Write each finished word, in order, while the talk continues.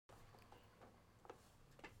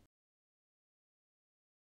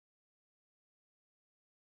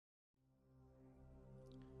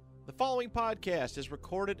following podcast is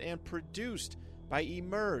recorded and produced by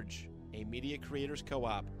Emerge, a media creators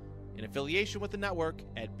co-op, in affiliation with the network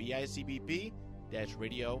at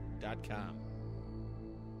bicbp-radio.com.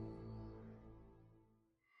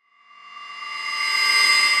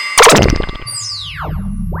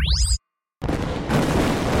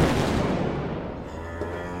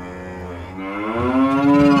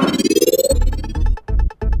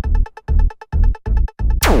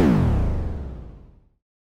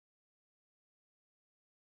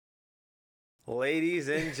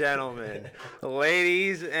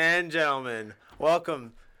 Ladies and gentlemen,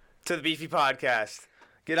 welcome to the Beefy podcast.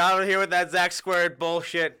 Get out of here with that Zach Squared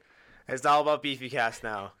bullshit. It's all about Beefy Cast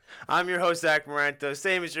now. I'm your host, Zach Marento,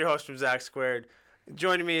 same as your host from Zach Squared.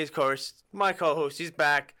 Joining me, of course, my co-host, he's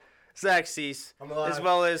back, Zach Cease, as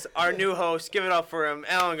well as our new host. Give it up for him,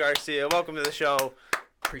 Alan Garcia. Welcome to the show.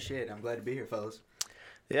 Appreciate it. I'm glad to be here, fellas.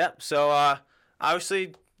 Yep, so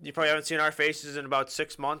obviously you probably haven't seen our faces in about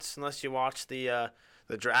 6 months unless you watched the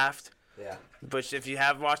draft. Yeah. But if you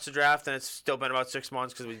have watched the draft, then it's still been about 6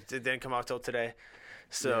 months because it didn't come out till today.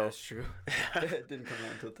 So yeah, that's true. It didn't come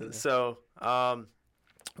out until today. So, but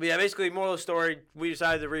yeah, basically, moral of the story, we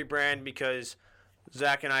decided to rebrand because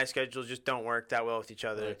Zach and I's schedules just don't work that well with each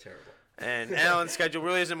other. They're terrible. And Alan's schedule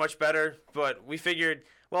really isn't much better, but we figured,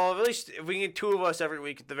 well, at least if we can get two of us every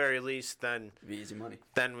week at the very least, then it'd be easy money.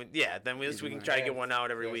 Then at least we can try to get one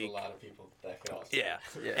out every week. There's a lot of people that could also. Yeah.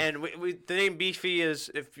 Yeah. And we the name Beefy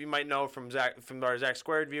is, if you might know from our Zach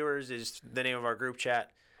Squared viewers, is the name of our group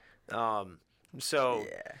chat. So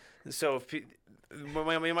if we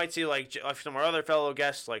might see like some of our other fellow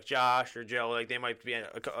guests like Josh or Joe, like they might be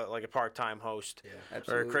like a part-time host,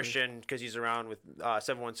 absolutely. or Christian because he's around with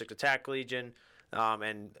 716 Attack Legion,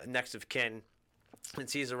 and Next of Kin.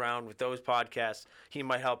 Since he's around with those podcasts, he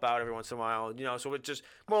might help out every once in a while. You know, so it's just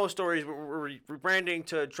moral stories. We're rebranding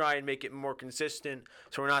to try and make it more consistent,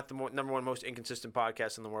 so we're not the number one most inconsistent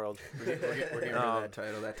podcast in the world. We're getting rid of that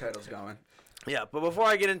title. That title's going. Yeah, but before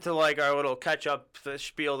I get into like our little catch-up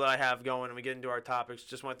spiel that I have going and we get into our topics,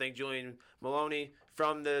 just want to thank Julian Maloney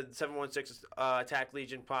from the 716 Attack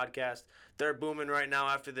Legion podcast. They're booming right now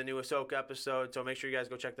after the new Ahsoka episode, so make sure you guys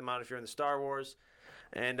go check them out if you're in the Star Wars.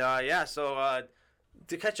 And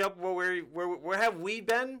to catch up, where have we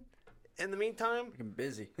been in the meantime? Fucking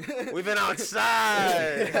busy. We've been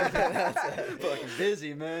outside. Fucking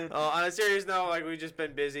busy, man. On a serious note, like we've just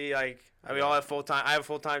been busy. Like we all have full-time. I have a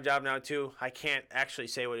full-time job now too. I can't actually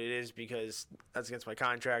say what it is because that's against my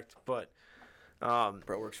contract. But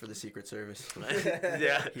Bro works for the Secret Service.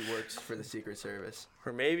 Yeah, he works for the Secret Service.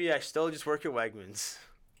 Or maybe I still just work at Wegmans.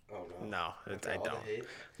 Oh, no. No, I don't.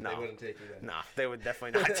 No. They wouldn't take you back. No, they would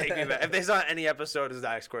definitely not take me back. If they saw any episode of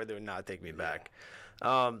Zach Squared, they would not take me back.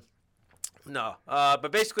 But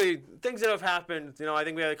basically, things that have happened, I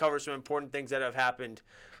think we have to cover some important things that have happened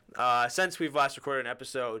since we've last recorded an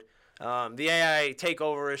episode. The AI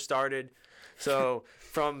takeover has started. So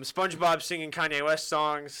from SpongeBob singing Kanye West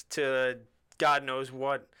songs to God knows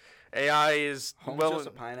what, AI is... Just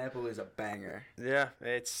a Pineapple is a banger. Yeah,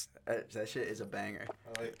 it's... that shit is a banger.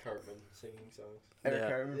 I like Cartman singing songs. Eric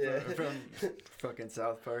Cartman from fucking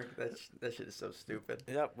South Park. That shit is so stupid.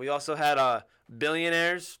 Yep. We also had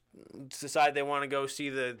billionaires decide they want to go see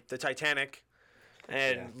the Titanic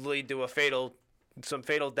and lead to some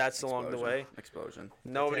fatal deaths along the way. Explosion.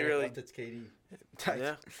 Nobody really... It's Katie.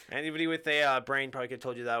 Yeah. Anybody with a brain probably could have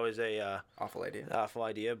told you that was a... awful idea. Awful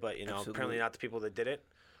idea, but, apparently not the people that did it.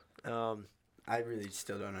 I really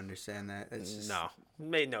still don't understand that. It's just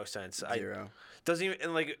made no sense. Zero. Doesn't even,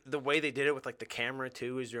 and like the way they did it with like the camera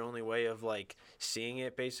too is your only way of like seeing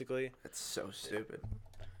it basically. It's so stupid.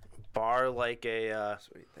 Bar like a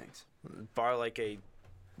sweet, thanks. Bar like the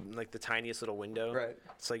tiniest little window. Right.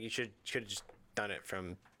 It's like you should have just done it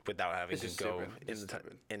from without having to go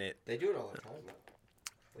in it. They do it all the time though.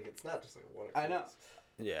 Like it's not just like one. I know.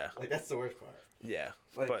 Yeah. Like that's the worst part. Yeah,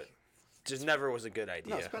 but. Just never was a good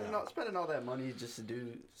idea. No, spending all that money just to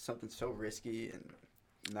do something so risky, and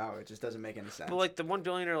no, it just doesn't make any sense. Well, like the one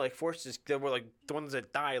billionaire, forced the ones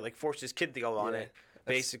that died, forced his kid to go on it,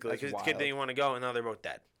 basically, because his kid didn't want to go, and now they're both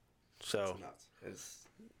dead. So that's nuts. That's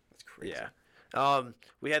crazy. Yeah.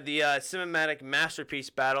 We had the cinematic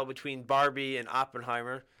masterpiece battle between Barbie and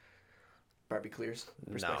Oppenheimer. Barbie clears.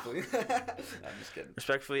 Respectfully. No, I'm just kidding.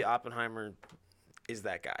 Respectfully, Oppenheimer is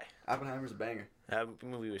that guy. Oppenheimer's a banger. That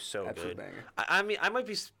movie was so Absolute good. Banger. I mean, I might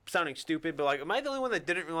be sounding stupid, but am I the only one that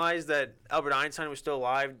didn't realize that Albert Einstein was still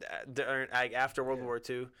alive after World War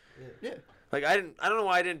II? Yeah. I don't know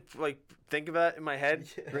why I didn't think of that in my head.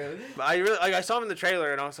 Yeah. Really? But I saw him in the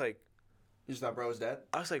trailer and I was like, you just thought bro was dead?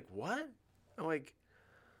 I was like, what? I'm like,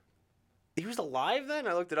 he was alive then?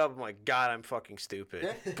 I looked it up. I'm like, God, I'm fucking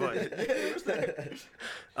stupid. But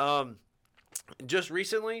just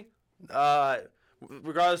recently,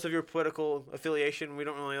 regardless of your political affiliation, we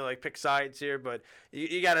don't really like pick sides here, but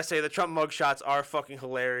you gotta say the Trump mugshots are fucking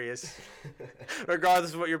hilarious.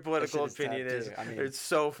 Regardless of what your political opinion is, I mean, it's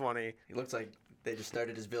so funny. He looks like they just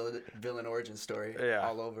started his villain origin story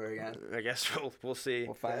all over again. I guess we'll see.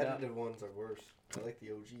 We'll find The out. edited ones are worse. I like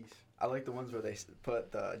the OGs. I like the ones where they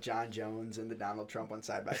put the John Jones and the Donald Trump one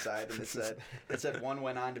side by side, and it said one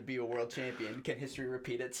went on to be a world champion. Can history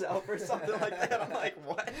repeat itself or something like that? I'm like,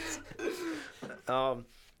 what?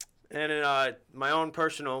 And in my own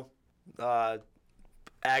personal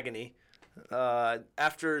agony,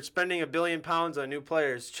 after spending £1 billion on new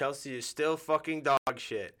players, Chelsea is still fucking dog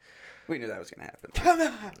shit. We knew that was gonna happen. Come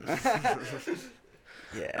on.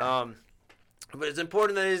 Yeah. But as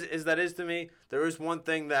important that is to me, there is one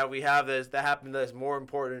thing that we have that happened that is more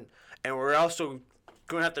important, and we're also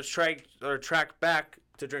going to have to track back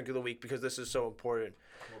to Drink of the Week because this is so important.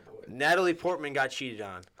 Oh boy. Natalie Portman got cheated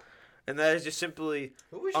on, and that is just simply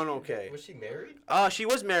Who was unokay. Was she married? She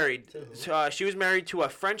was married. To who? She was married to a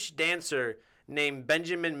French dancer named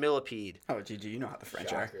Benjamin Millipede. Oh, Gigi, you know how the French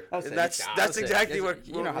Shocker. are. That's exactly what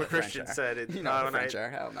how the Christian French are. said. You know how the French are.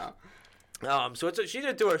 Hell no. So she did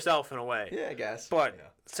it to herself in a way. Yeah, I guess. But Yeah.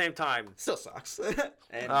 same time, Still sucks.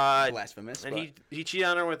 And blasphemous. and but he cheated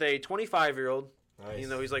on her with a 25-year-old. Nice. Even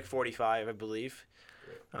though he's like 45, I believe.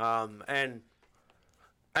 And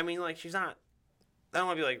I mean, like, she's not. I don't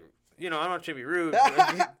want to be like, I'm not trying to be rude.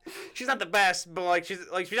 But she's not the best, but like she's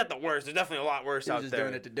not the worst. There's definitely a lot worse he out was just there.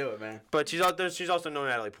 doing it to do it, man. But she's out there. She's also no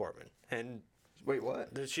Natalie Portman, and Wait, what?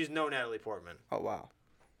 she's no Natalie Portman. Oh, wow.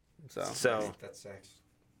 So That's sex.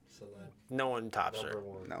 Celeb. no one tops her.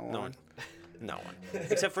 Number one. No one,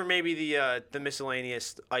 except for maybe the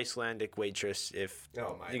miscellaneous Icelandic waitress, if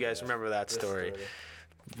Oh my you guys God. remember that This story.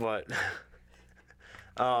 But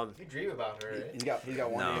You dream about her, eh? He's got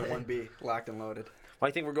one No. A and one B locked and loaded. well,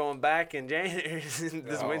 I think we're going back in January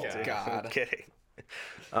this Oh, winter. God. I'm kidding.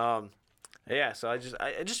 Yeah. So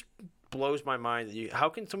it just blows my mind that how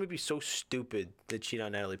can somebody be so stupid to cheat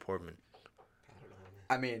on Natalie Portman? I don't know,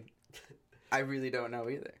 man. I mean, I really don't know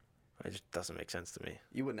either. It just doesn't make sense to me.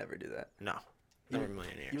 You would never do that. No, You never in a would-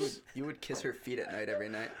 million You years. would kiss her feet at night every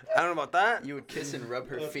night. I don't know about that. You would kiss and rub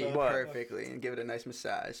her feet What? perfectly and give it a nice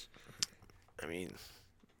massage. I mean,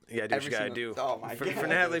 you gotta do what you gotta do. Oh my For God.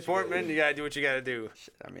 Natalie Portman, you gotta do what you gotta do.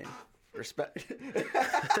 I mean, respect.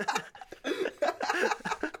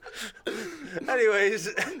 Anyways,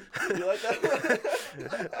 You like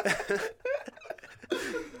that?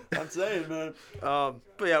 I'm saying, man. but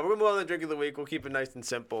yeah, we're gonna move on to the drink of the week. We'll keep it nice and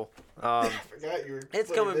simple. I forgot you were. It's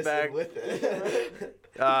putting coming this in back. With it.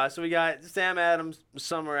 So we got Sam Adams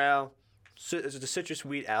Summer Ale. It's a citrus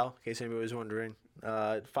wheat ale, in case anybody was wondering.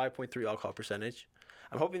 5.3 alcohol percentage.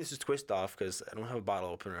 I'm hoping this is twist off because I don't have a bottle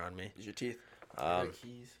opener on me. Use your teeth.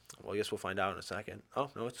 Keys. Well, I guess we'll find out in a second. Oh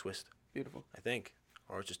no, it's twist. Beautiful. I think,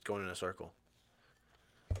 or it's just going in a circle.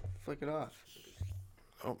 Flick it off.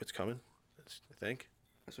 Oh, it's coming. I think.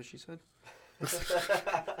 That's what she said.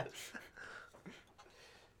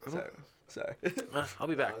 Sorry. I'll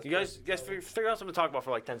be back. You guys figure out something to talk about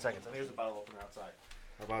for like 10 seconds. I think there's a bottle opener outside.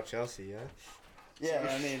 How about Chelsea? Yeah. Yeah,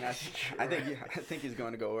 I mean, I think he's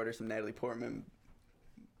going to go order some Natalie Portman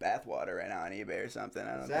bathwater right now on eBay or something.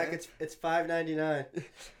 I don't know. Zach, it's $5.99.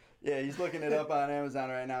 Yeah, he's looking it up on Amazon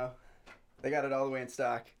right now. They got it all the way in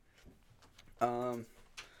stock. Is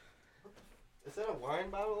that a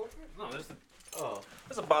wine bottle opener? No, Oh.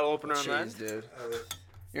 there's a bottle opener on that. Jeez, dude.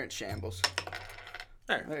 You're in shambles.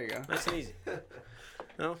 There you go. Nice and easy.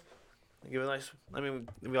 No, give it a nice. I mean,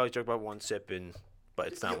 we always joke about one sip, but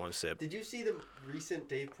it's not one sip. Did you see the recent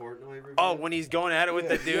Dave Portnoy review? Oh, when he's going at it with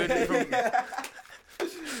the dude from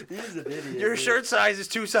He's an idiot. your dude. shirt size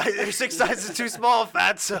is your 6 sizes too small,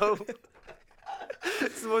 fatso.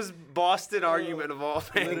 It's the most Boston argument of all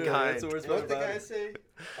Literally, that's mankind. the worst What part did the about guy it. say?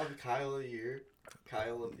 I'm Kyle of the year.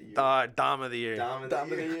 Kyle of the year. Dom of the year. Dom of Dom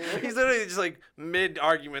the of the year. year. He's literally just like mid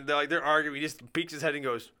argument. They're arguing. He just peeks his head and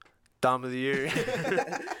goes, "Dom of the year."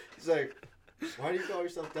 He's like, why do you call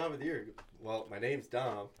yourself Dom of the year? Well, my name's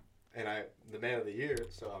Dom, and I'm the man of the year,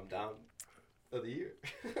 so I'm Dom of the year.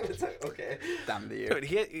 It's like, okay. Dom of the year. Dude,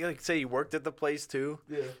 he like say he worked at the place too.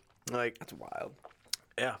 Yeah. Like, That's wild.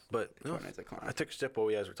 yeah, but no, Portnoy's a clown. I took a sip while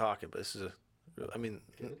you guys were talking, but this is I mean,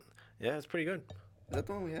 Good. yeah, it's pretty good. Is that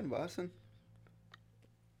the one we had in Boston?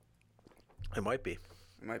 It might be.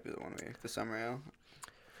 It might be the one the summer ale.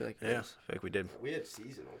 I feel like it Yeah, I is. feel like we did. We had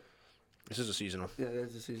seasonal. This is a seasonal. Yeah,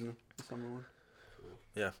 there's the seasonal. The summer one.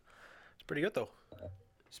 It's pretty good though.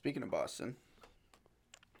 Speaking of Boston,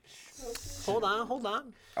 Hold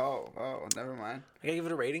on. Oh, never mind. I gotta give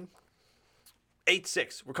it a rating.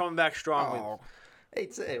 8.6. We're coming back strong. Oh,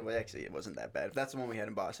 well, actually, it wasn't that bad. If that's the one we had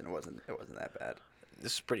in Boston, it wasn't that bad.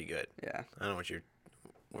 This is pretty good. Yeah, I don't know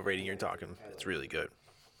what rating you're talking. It's really good.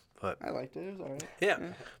 But I liked it. It was alright. yeah.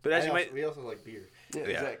 But as we also like beer. Yeah, Yeah.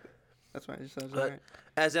 exactly. That's why I just said it was But alright.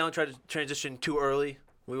 as Alan tried to transition too early,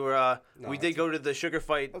 we did go to the sugar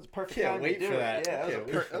fight. That was a perfect Can't time wait to do for it. that. Yeah, Can't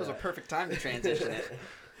wait for that was a that. perfect time to transition it.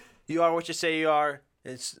 You are what you say you are.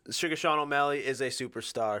 It's Sugar Sean O'Malley is a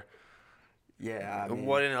superstar. Yeah, I mean,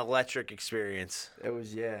 What an electric experience. it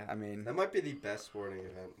was. Yeah, I mean, That might be the best sporting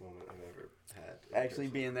event moment I've ever had. actually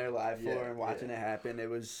being there live for Yeah, and watching yeah. it happen, it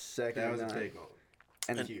was second. That to was a none. big moment.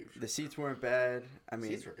 And Huge. the seats weren't bad. I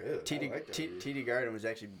mean, Seats were good. I liked that view. TD Garden was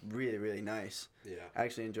actually really, really nice. Yeah. I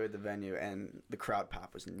actually enjoyed the venue, and the crowd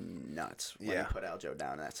pop was nuts when Yeah. he put Aljo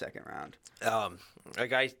down in that second round.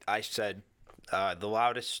 Like I said, the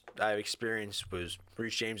loudest I've experienced was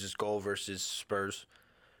Reece James's goal versus Spurs,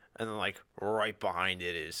 and then like right behind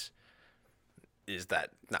it is that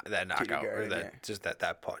knockout or Garden, that yeah. just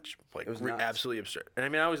that punch, like It was nuts. absolutely absurd. And I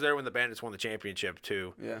mean, I was there when the Bandits won the championship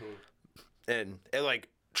too, Yeah. and it like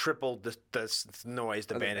tripled the noise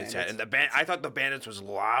the Oh, the Bandits had, Bandits. and I thought the Bandits was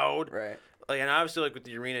loud, Right. like, and obviously like with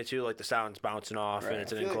the arena too, like the sound's bouncing off Right. and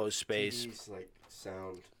it's I an feel like enclosed space. TD's, like,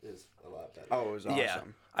 sound is a lot better. Oh, it was awesome. Yeah,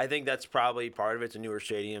 I think that's probably part of it. It's a newer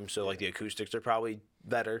stadium, so like the acoustics are probably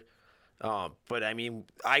better. But I mean,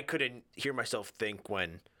 I couldn't hear myself think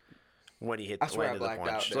when he hit I swear I landed the blacked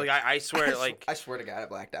punch. out, dude. Like I swear, like I swear to God, I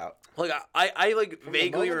blacked out. I like From the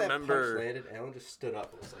vaguely moment remember. That punch landed, Alan just stood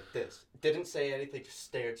up and was like this. Didn't say anything, just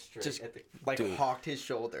stared straight Just at the. like Dude. hawked his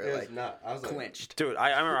shoulder, It was like not. I was like, clinched. Dude, I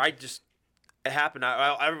remember it happened.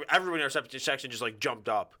 Everyone in our section just like jumped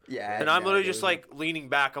up. Yeah, And I'm no, literally there just was like leaning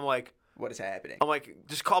back. I'm like, what is happening?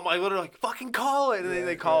 just call I literally like fucking call it, and then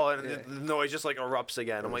they call it, and yeah. the noise just like erupts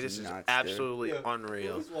again. I'm like, was this is nuts, dude. absolutely Yeah.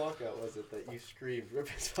 unreal. Whose walkout was it that you screamed, rip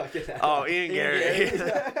his fucking head Oh, off? Ian Gary.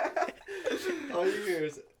 All you hear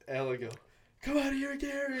is Alan go, "Come out of here,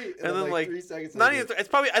 Gary!" And then, like, 3 seconds Not later, even.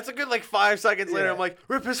 It's a good like 5 seconds later. Yeah. I'm like,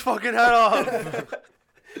 rip his fucking head off.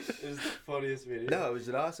 it was the funniest video. No, it was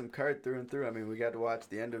an awesome card through and through. I mean, we got to watch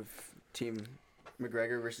the end of Team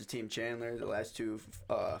McGregor versus Team Chandler, the last two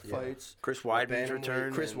fights. Chris Weidman's Bantamweight,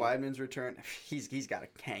 return. Chris Weidman's return. He's got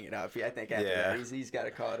to hang it up. I think after Yeah. that, he's got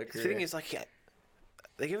to call it a The career. thing is, like,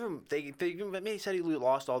 they give him. They give him. I mean, he said he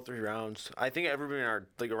lost all 3 rounds. I think everybody in our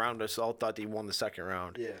around us all thought he won the second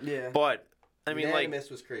round. Yeah. yeah. But I mean,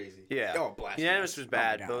 Unanimous was crazy. yeah. Oh, blasphemous. Unanimous was Oh,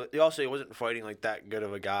 bad, my but he wasn't fighting like that good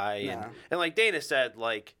of a guy, No. and like Dana said,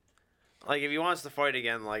 like if he wants to fight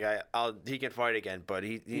again, like he can fight again, but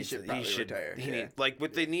he should probably retire, He yeah. need, like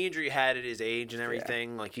with the knee injury he had at his age and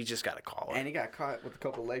everything, like he just got to call it. And he got caught with a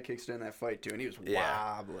couple of leg kicks during that fight too, and he was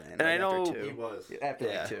Yeah. wobbling. And I know- after two. He was. After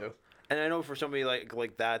Yeah. like 2. And I know for somebody like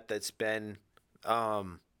that's been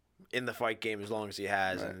in the fight game as long as he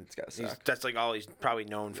has, Right, and it's gotta suck. that's like all he's probably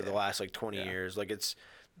known for the Yeah. last like 20 Yeah. years. Like it's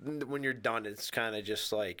when you're done, it's kind of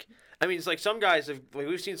just like I mean, it's like some guys have like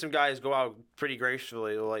we've seen some guys go out pretty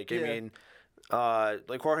gracefully. Like I Yeah. mean,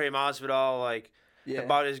 like Jorge Masvidal, like Yeah.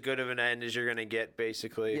 about as good of an end as you're gonna get,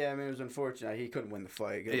 basically. Yeah, I mean, it was unfortunate. He couldn't win the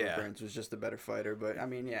fight. Gilbert Yeah. Burns was just a better fighter. But, I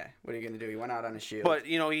mean, yeah, what are you going to do? He went out on a shield. But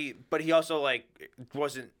he also like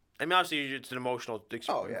wasn't. I mean, obviously it's an emotional.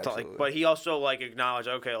 Oh, yeah, absolutely. But he also like acknowledged,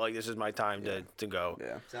 okay, like this is my time to go.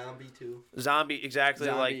 yeah. Zombie too. Zombie, exactly.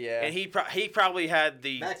 Zombie, like, yeah. and he probably had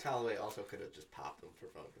the. Max Holloway also could have just popped him for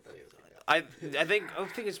fun, but then he was like, I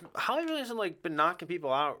think it's Holly really hasn't like been knocking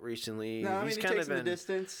people out recently. No, I mean, He's he kind takes of him the been,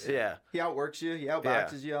 distance. yeah, He outworks you. He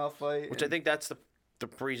outboxes you all fight. which I think that's the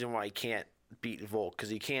reason why he can't beat Volk, because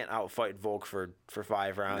he can't outfight Volk for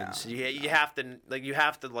 5 rounds. No. You have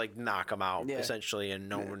to knock him out Yeah. essentially, and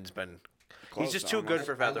no Yeah. one's been. Close He's just to too him. good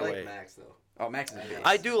for I like featherweight. Max though. Oh, Max is a beast.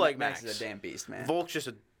 I do like Max. Max. is a damn beast, man. Volk's just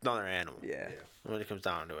another animal Yeah. when it comes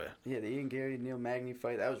down to it. Yeah, the Ian Gary, Neil Magny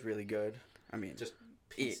fight, that was really good. I mean, Just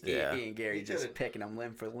Yeah. Ian Gary He just could've- picking him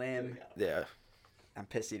limb for limb. Yeah, I'm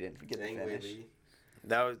pissed he didn't get the Zhang finish. Weili.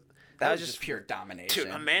 that was That was just pure domination.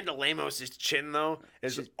 Dude, Amanda Lemos' chin though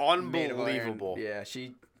is She's made of iron. unbelievable. Yeah,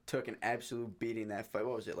 she took an absolute beating that fight.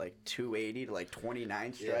 What was it, like 280 to like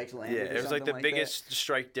 29 strikes landed? Yeah, or it was like something the that? biggest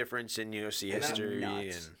strike difference in UFC And that- history,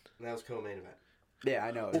 nuts. and And that was co-main event. Yeah,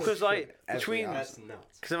 I know. Well, because like Absolutely between, honest. That's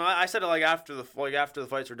nuts. because I said it like after the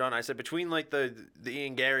fights were done, I said between like the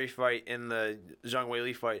Ian Gary fight and the Zhang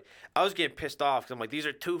Weili fight, I was getting pissed off because I'm like, these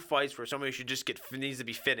are two fights where somebody should just needs to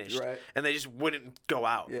be finished, Right. and they just wouldn't go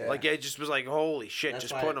out. Yeah. Like it just was like, holy shit, That's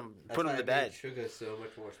just why- put them to bed. Sugar's so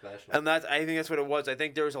much more special. And I think that's what it was. I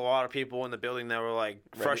think there was a lot of people in the building that were like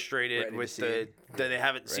frustrated ready to with see- that they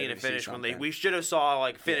haven't ready seen to it see finish when something. we should have saw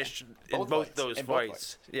like finished in Both both fights. those In both fights.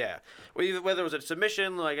 fights. Yeah, whether it was a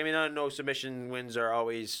submission, like I mean I know submission wins are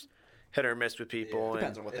always hit or miss with people.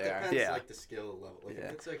 Depends and on what It they are. depends, Yeah. like the skill level. Like Yeah.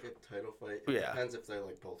 if it's like a title fight, it Yeah. depends if they're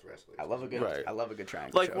like both wrestlers. I love a good. Right. I love a good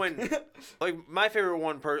triangle. like choke. when, like my favorite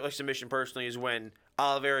one like submission personally is when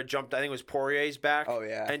Oliveira jumped. I think it was Poirier's back. Oh,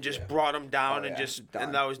 yeah. and just Yeah. brought him down Oh, and yeah. just Done.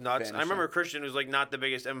 and that was nuts. Finish I remember him. Christian was like not the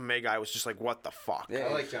biggest MMA guy. Was just like what the fuck. Yeah.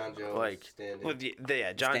 I like John Jones Like standing. with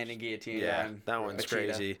John. standing guillotine. Yeah, on that one's Machida.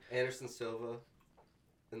 crazy. Anderson Silva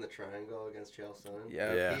in the triangle against Chael Sonnen.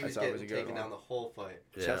 Yeah, Yeah. He was that's always getting a good taken one. down the whole fight.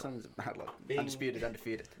 Yeah. Chael Sonnen's I love Bing. undisputed,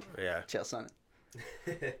 undefeated. Yeah. Chael Sonnen,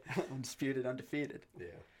 undisputed, undefeated. Yeah.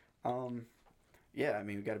 Yeah, I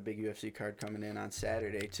mean we got a big UFC card coming in on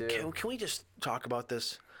Saturday too. Can we just talk about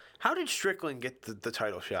this? How did Strickland get the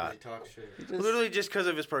title He shot? talks shit. He just- Literally just because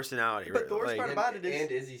of his personality. But the worst like, part about it is-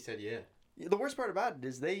 And Izzy said yeah. The worst part about it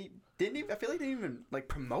is they didn't even. I feel like they didn't even like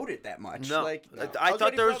promote it that much. No. Like I was thought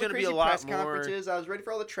ready there for was all the gonna be a crazy lot press more- conferences. I was ready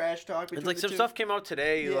for all the trash talk. It's between like the some two. stuff came out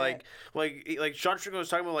today, Yeah. like Sean Strickland was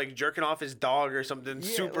talking about like jerking off his dog or something Yeah,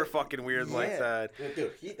 super like- fucking weird like yeah. that.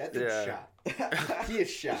 Dude, that dude's Yeah. shot. He is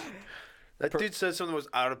shot. That dude said some of the most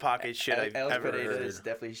out of pocket shit I've Alex ever Pereira heard. has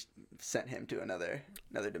definitely sent him to another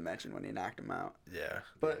dimension when he knocked him out. Yeah.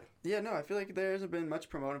 But yeah, no, I feel like there hasn't been much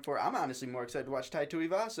promoting for it. I'm honestly more excited to watch Tai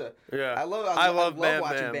Tuivasa. Yeah. I love Bam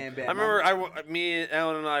watching Bam. Bam Bam. I remember me,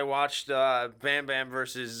 Ellen, and I watched Bam Bam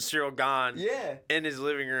versus Cyril Gahn Yeah. in his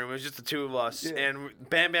living room. It was just the two of us, Yeah. and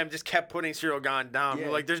Bam Bam just kept putting Cyril Gahn down. Yeah.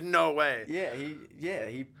 We're like, "There's no way."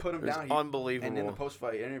 He put him It was down. unbelievable. And in the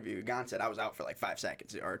post-fight interview, Gon said I was out for like 5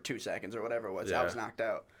 seconds or 2 seconds or whatever it was. Yeah. I was knocked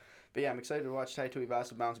out. But yeah, I'm excited to watch Tai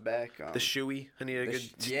Tuivasa bounce back. The shoey. I need a the good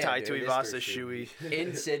yeah, tie dude, to it's Ivasa their shoey.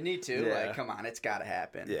 in Sydney too. Yeah. Like, come on, it's got to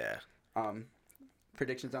happen. Yeah.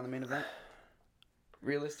 Predictions on the main event.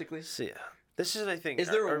 Realistically, So yeah, this is I think. is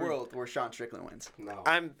there a are- world where Sean Strickland wins? No.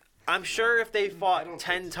 I'm sure if they I fought don't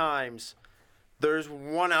 10 think so. times, there's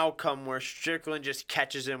one outcome where Strickland just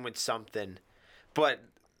catches him with something. But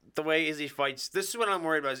the way Izzy fights, this is what I'm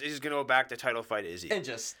worried about. Is Izzy's gonna go back to title fight Izzy. And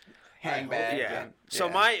just hang hope- back. Yeah. and- So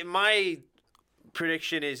yeah. my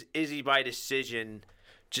prediction is Izzy by decision,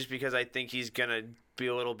 just because I think he's gonna be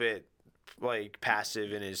a little bit like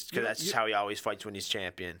passive in his, because that's just how he always fights when he's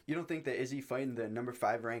champion. You don't think that Izzy fighting the number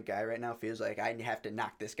 5 ranked guy right now feels like I have to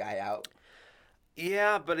knock this guy out?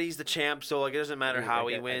 Yeah, but he's the champ, so like it doesn't matter Yeah, how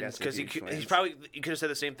I he guess wins, if because he he's wins. probably, you could have said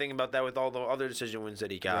the same thing about that with all the other decision wins that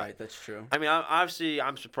he got. Right, that's true. I mean, obviously,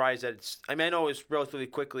 I'm surprised that it's. I mean, I know it's relatively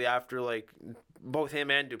quickly after like both him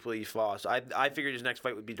and Duplessis fought. So I figured his next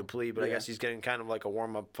fight would be Duplessis, but I Yeah. guess he's getting kind of like a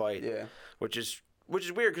warm up fight. Yeah. Which is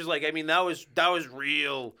weird because like I mean that was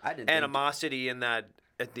real I didn't think- animosity in that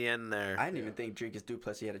at the end there. I didn't even think Dricus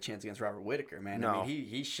Duplessis had a chance against Robert Whitaker, man. No. I mean,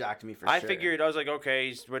 he shocked me for I sure. figured I was like,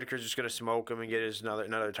 okay, Whitaker's just gonna smoke him and get his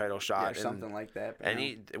another title Yeah, shot or something like that. But And no.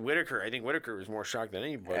 I think Whitaker was more shocked than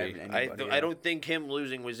anybody. Anybody, I yeah. don't think him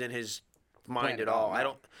losing was in his mind Plan at at all, all.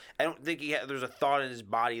 no. I don't think he had. There's a thought in his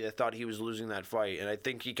body that thought he was losing that fight, and I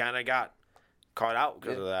think he kind of got caught out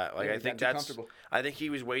because Yeah. of that. Like Yeah, I he think got too that's. comfortable. I think he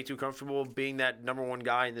was way too comfortable being that number one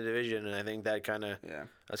guy in the division, and I think that Yeah.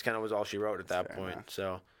 that's kind of was all she wrote at that Fair point. enough.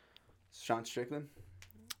 So Sean Strickland?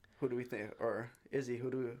 Who do we think? Or Izzy,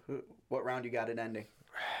 what round you got it ending?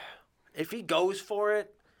 if he goes for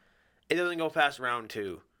it, it doesn't go past round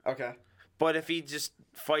 2. Okay. But if he just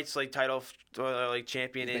fights like title, like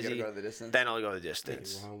champion You think it'll Izzy, go to the distance? then I'll go the Maybe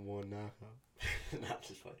distance. round 1 knockout. Not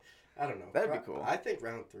just like I don't know. That'd be cool. I think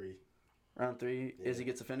round 3. Round 3, Yeah. Izzy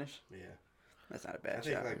gets a finish? Yeah. That's not a I bad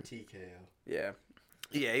think shot. like TKO. Yeah.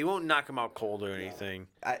 Yeah, he won't knock him out cold or anything.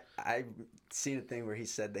 I've seen a thing where he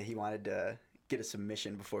said that he wanted to get a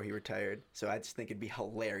submission before he retired. So I just think it'd be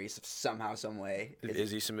hilarious if somehow, some way, If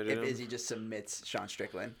Izzy submitted him, Izzy just submits Sean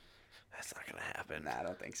Strickland. that's not gonna happen. Nah, I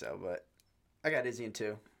don't think so. But I got Izzy in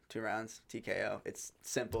 2 rounds, TKO. It's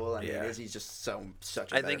simple. I mean, Yeah. Izzy's just such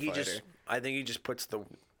a I better think he fighter. just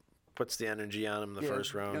puts the energy on him the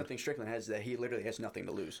first The only round. thing Strickland has is that he literally has nothing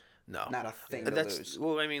to lose. No, Not a thing to that's lose.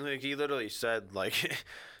 well. I mean, like he literally said, like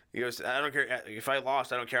he goes, "I don't care if I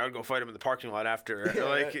lost. I don't care. I'd go fight him in the parking lot after."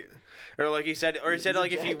 Yeah, or like he said, He's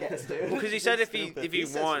like a if he, jackass, dude. because he said if he He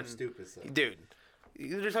said some won, stupid stuff. dude.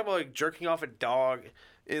 You're just talking about like jerking off a dog.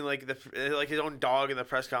 in like his own dog in the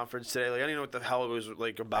press conference today. Like I don't even know what the hell it was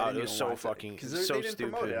like about. It was so fucking because so they didn't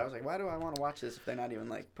stupid. promote it. I was like, why do I want to watch this if they're not even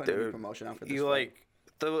like putting any promotion out for this? You fight?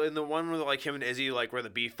 like in the one where like him and Izzy like where the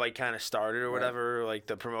beef fight kind of started or whatever, like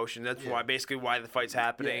the promotion. That's why the fight's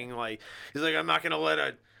happening. Like he's like, I'm not gonna let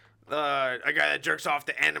a guy that jerks off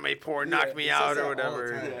to anime porn knock me out or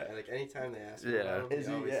whatever. And like anytime they ask him about him, Is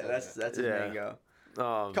he? Yeah, that's his main go. He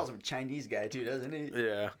calls him a Chinese guy too, doesn't he?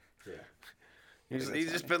 Yeah. Yeah.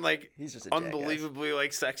 He's just been like he's just unbelievably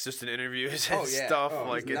like sexist in interviews and stuff.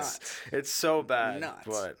 Like nuts. it's so bad. Nuts.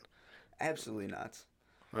 But Absolutely nuts.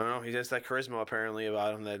 I don't know. He has that charisma apparently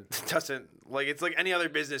about him that doesn't like. It's like any other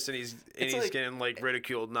business, and he's like, getting like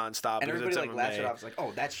ridiculed nonstop. And everybody like laughs it off. It's like,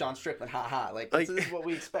 oh, that's Sean Strickland, ha. Like this is what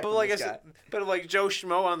we expect. But like, but like Joe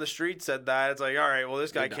Schmo on the street said that. It's like, all right, well,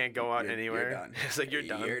 this guy can't go out anywhere. You're done. It's like you're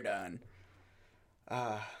done. You're done.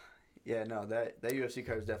 Yeah, no, that UFC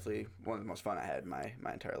card was definitely one of the most fun I had in my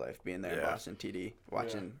entire life. Being there in Boston, TD,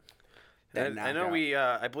 watching. And I know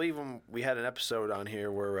I believe when we had an episode on here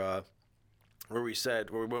where we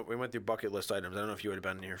went through bucket list items. I don't know if you would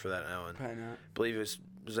have been here for that, Alan. Probably not. I believe it was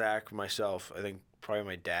Zach, myself, I think probably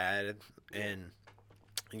my dad, and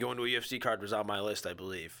going to a UFC card was on my list, I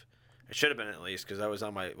believe. It should have been at least because that was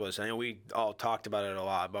on my list. I know we all talked about it a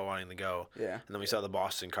lot about wanting to go. Yeah. And then we saw the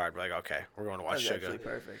Boston card. We're like, okay, we're going to watch That's Sugar. actually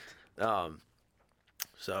perfect.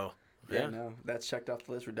 So yeah, no, that's checked off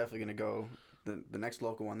the list. We're definitely gonna go the next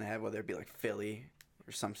local one they have, whether it be like Philly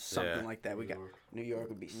or something like that. We got New York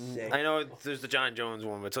would be sick. I know there's the John Jones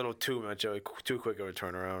one, but it's a little too quick of a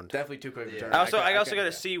turnaround. Definitely too quick of a turnaround. I also got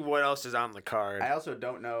to see what else is on the card. I also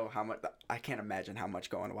don't know how much. I can't imagine how much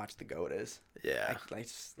going to watch the GOAT is. Yeah.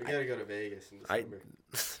 We gotta go to Vegas in December.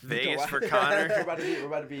 Vegas for Conor. we're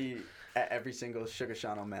about to be at every single Sugar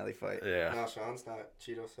Sean O'Malley fight. Yeah. No, Sean's not.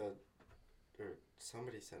 Cheeto said, or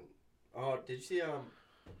somebody said. Oh, did you see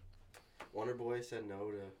Wonder Boy said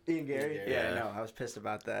no to Ian Gary? Yeah, no, I was pissed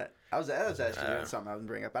about that. I was actually something I was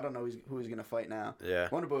bring up. I don't know who he's gonna fight now. Yeah.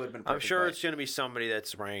 Wonder Boy would have been. I'm sure it's gonna be somebody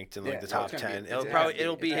that's ranked in like the top 10.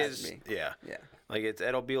 It'll be his. Yeah. Like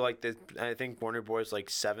it'll be like I think Wonder Boy's like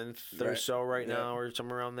 7th or so right now, or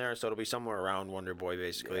somewhere around there. So it'll be somewhere around Wonder Boy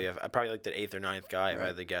basically. Yeah. I probably like the 8th or 9th guy if I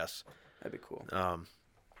had to guess. That'd be cool.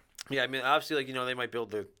 Yeah, I mean obviously like they might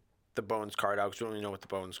build the Bones card out because we don't really know what the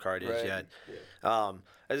Bones card is yet. Yeah.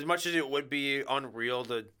 As much as it would be unreal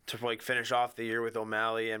to like finish off the year with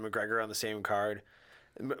O'Malley and McGregor on the same card,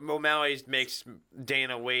 O'Malley makes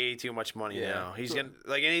Dana way too much money now. He's gonna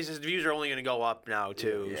and his views are only gonna go up now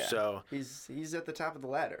too. Yeah. So he's at the top of the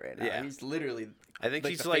ladder right now. Yeah. He's literally. I think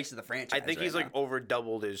he's the face of the franchise. I think he's like over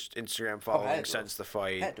doubled his Instagram following since the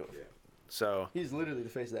fight. Had to have. So he's literally the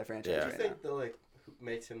face of that franchise. Who do you think who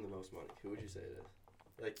makes him the most money? Who would you say it is?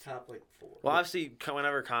 Like top 4. Well, obviously,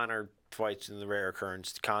 whenever Conor fights in the rare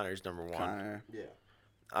occurrence, Conor's number 1. Conor. Yeah.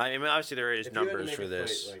 I mean, obviously there is numbers for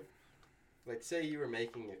this. Fight, like say you were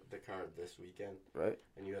making the card this weekend, right?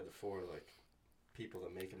 And you had the 4 people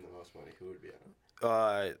that make him the most money. Who would be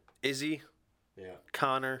on it? Izzy. Yeah.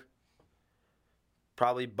 Conor.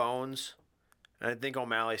 Probably Bones, and I think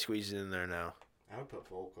O'Malley squeezes in there now. I would put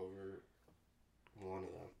Volk over one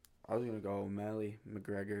of them. I was gonna go O'Malley,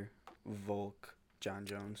 McGregor, Volk, John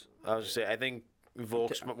Jones. I was gonna say I think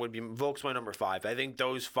Volk's my number 5. I think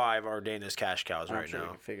those 5 are Dana's cash cows right now. We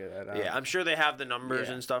can figure that out. Yeah, I'm sure they have the numbers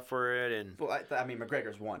and stuff for it. And well, I mean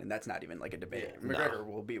McGregor's 1, and that's not even like a debate. Yeah, McGregor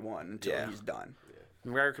will be 1 until he's done.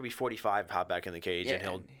 Yeah. McGregor could be 45, hop back in the cage,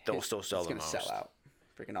 and they'll still sell the most. He's gonna sell out.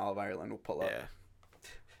 Freaking all of Ireland will pull up. Yeah,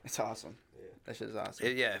 it's awesome. Yeah. That shit is awesome.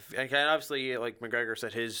 And obviously, like McGregor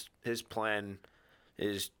said, his plan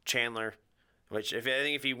is Chandler. Which, I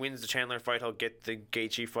think if he wins the Chandler fight, he'll get the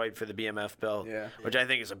Gaethje fight for the BMF belt. Yeah. Which I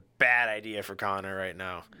think is a bad idea for Conor right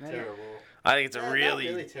now. Terrible. I think it's a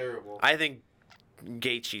really terrible. I think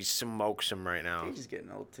Gaethje smokes him right now. Gaethje's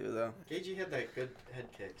getting old too, though. Gaethje had that good head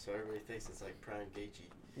kick, so everybody thinks it's like prime Gaethje.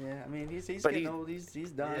 Yeah, I mean he's getting old. He's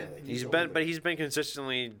done. Yeah, he's been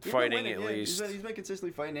consistently fighting at least. He's been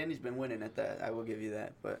consistently fighting, and he's been winning at that. I will give you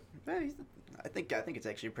that. But I think it's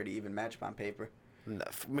actually a pretty even matchup on paper.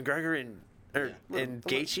 McGregor and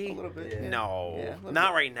Gaethje? A little bit. Yeah. No,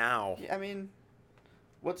 not right now. Yeah, I mean,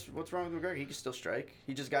 what's wrong with McGregor? He can still strike.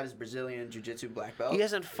 He just got his Brazilian Jiu-Jitsu black belt. He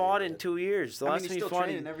hasn't fought in 2 years. The last time he's still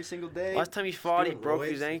training every single day. Last time he fought, he broke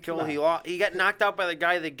his ankle. He got knocked out by the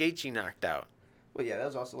guy that Gaethje knocked out. Well, yeah, that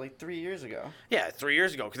was also like 3 years ago. Yeah, 3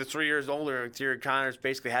 years ago, because it's 3 years older. Connor's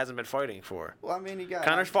basically hasn't been fighting for. Well, I mean,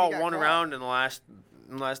 Connor's fought one round in the last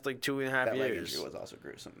like 2.5 years. That leg injury was also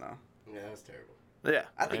gruesome, though. Yeah, that was terrible. Yeah,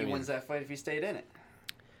 I think he wins that fight if he stayed in it.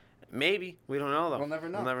 Maybe. We don't know, though. We'll never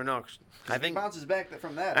know. We'll never know. I think bounces back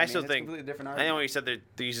from that. I mean, still it's think. a completely different I argument. know he said that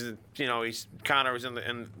these, Connor was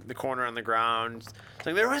in the corner on the ground. It's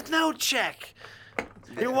like there was no check.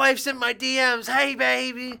 Your wife's in my DMs. Hey,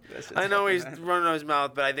 baby. I know he's running his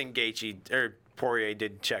mouth, but I think Poirier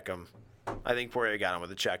did check him. I think Poirier got him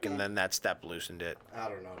with a check, and then that step loosened it. I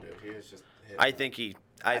don't know, dude. He was just. I think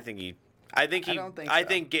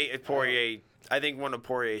Poirier. I think one of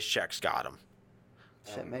Poirier's checks got him.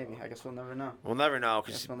 Shit, maybe. I guess we'll never know. We'll never know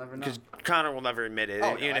Guess we'll never know. because Connor will never admit it,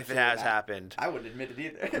 Oh, no, even if it absolutely has not. happened. I wouldn't admit it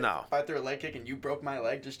either. No. If I threw a leg kick and you broke my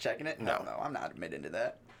leg just checking it, No. no, I'm not admitting to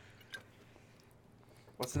that.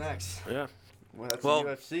 What's next? Yeah. Well, that's Well, the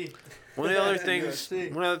UFC. One of the other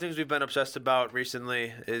UFC. things we've been obsessed about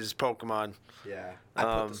recently is Pokemon. Yeah. I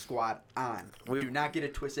put the squad on. we- Do not get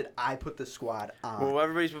it twisted. I put the squad on. Well,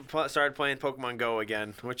 everybody's started playing Pokemon Go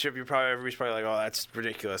again, which everybody's probably like, oh, that's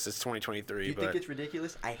ridiculous. It's 2023. You but think it's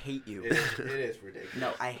ridiculous? I hate you. It is ridiculous.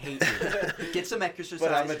 No, I hate you. Get some exercise.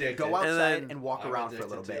 But I'm addicted. Go outside And and, walk I'm around for a addicted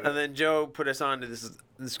little to bit. it. and then Joe put us on to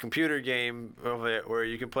this computer game of it where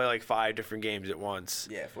you can play like 5 different games at once.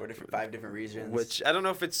 Yeah, 5 different regions. Which I don't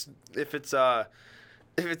know if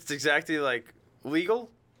it's exactly like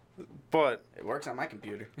legal, but it works on my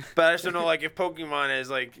computer. I just don't know like if Pokemon is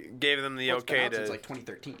like gave them the Well, it's been okay out to since like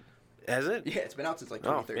 2013. has it? Yeah, it's been out since like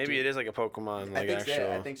Oh, 2013. maybe it is like a Pokemon like I think actual.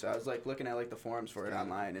 so. I think so. I was like looking at like the forums for it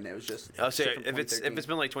online, and it was just. I'll say shit from if it's 2013.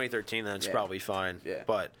 been like 2013, then it's Yeah. probably fine. Yeah.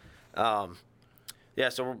 But, yeah.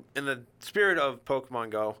 So we're, in the spirit of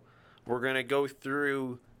Pokemon Go, we're gonna go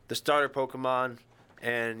through the starter Pokemon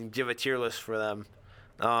and give a tier list for them.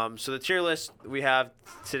 So the tier list we have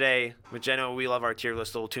today, which I know we love our tier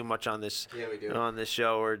list a little too much on this Yeah, we do. on this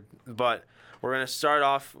show, but we're gonna start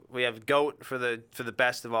off. We have Goat for the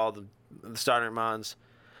best of all the starter mons.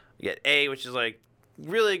 You get A, which is like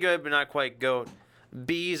really good but not quite Goat.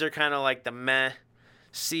 B's are kind of like the meh.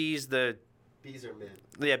 C's Bees are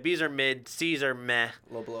mid. B's are mid. C's are meh, a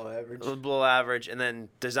little below average. a little below average, and then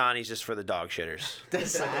Dasani's just for the dog shitters.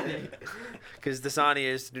 Dasani. Because Dasani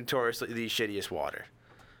is notoriously the shittiest water.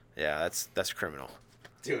 Yeah, that's criminal.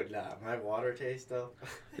 Dude, nah. My water taste, though.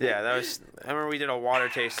 Yeah, I remember we did a water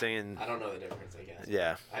tasting and I don't know the difference, I guess.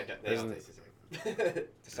 yeah, They don't taste the same.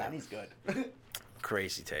 Dasani's good.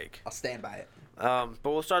 crazy take. I'll stand by it. But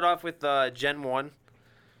we'll start off with Gen 1.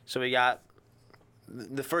 So we got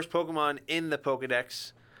the first Pokemon in the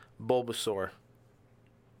Pokedex, Bulbasaur.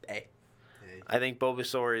 A. Hey, I think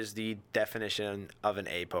Bulbasaur is the definition of an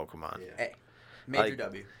A Pokemon. yeah. A. Major Like-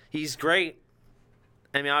 W. He's great.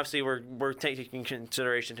 I mean, obviously, we're taking in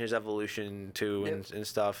consideration his evolution too and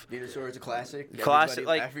stuff. Venusaur is a classic. Classic,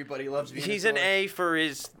 like, everybody loves Venusaur. He's an A for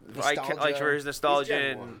his Nostalgia. for his nostalgia. He's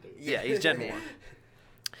Gen and, 1, dude. yeah, he's Gen 1.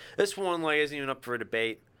 This one like isn't even up for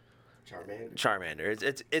debate. Charmander. Charmander.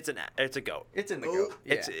 It's a goat. It's in the Oh. goat.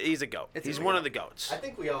 Yeah. He's a goat. It's He's in the one goat. of the goats. I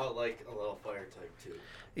think we all like a little fire type, too.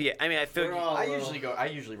 Yeah, I mean, I feel We're all- I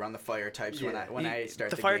usually run the fire types when Yeah. I start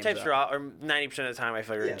the the fire games types up. are 90% of the time I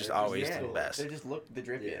figure Yeah, just they're just- always yeah. the best. They just look the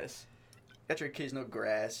drippiest. Got your occasional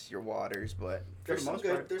grass, your waters, but for There's the some most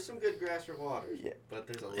good. part, There's some good grass or waters. Yeah. But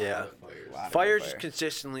there's a lot Yeah. of fires. Lot. Fire's Fire. just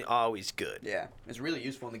consistently always good. yeah, it's really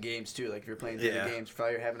useful in the games too. Like if you're playing through Yeah. the games,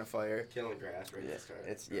 having a fire. Killing grass right Yeah, at the start.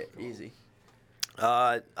 it's That's cool. easy.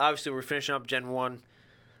 Obviously, we're finishing up Gen 1.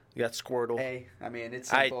 You got Squirtle. A. I mean,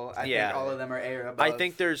 it's I- simple. I yeah. think all of them are A or above. I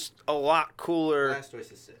think there's a lot cooler.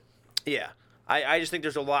 Blastoise is sick. Yeah. I just think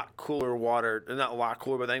there's a lot cooler water. Not a lot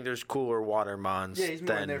cooler, but I think there's cooler water mons. Yeah, he's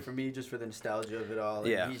more than, in there for me just for the nostalgia of it all. And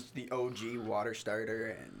Yeah. he's the OG water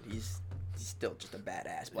starter, and he's still just a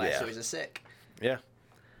badass. Yeah. Blastoise is sick. Yeah.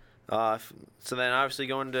 So then obviously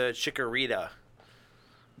going to Chikorita.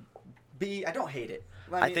 B. I don't hate it.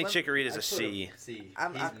 Well, I mean, think let- Chikorita's I a put C. him C.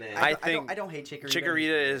 I'm, He's I'm, mad. I, think I don't hate Chikorita.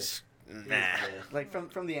 Chikorita is He's nah. mad. Like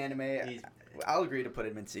from the anime, He's- I'll agree to put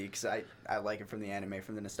him in C because I like it from the anime,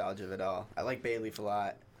 from the nostalgia of it all. I like Bayleaf a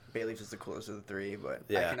lot. Bayleaf is the coolest of the three, but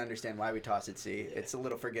I Yeah. can understand why we toss it C. It's a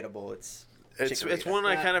little forgettable. It's It's Chikorita. one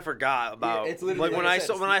I kind of forgot about. it's literally like when like I I said,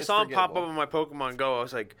 saw it's- when I it's saw him pop up forgettable. on my Pokemon Go, I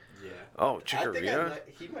was like, Yeah. oh, I think Chikorita.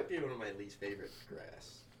 he might be one of my least favorite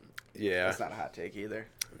grass. Yeah. That's not a hot take either.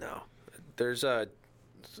 No. There's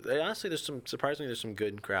honestly there's some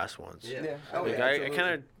good grass ones. Yeah. Oh, Like, yeah, I absolutely.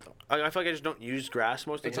 kind of I feel like I just don't use grass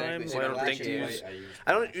most of the Exactly. time. So I you don't think to actually- use.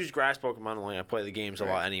 I I don't use grass Pokemon only. I play the games a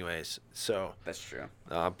lot Right. anyways. So, That's true.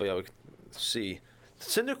 but yeah, we can see.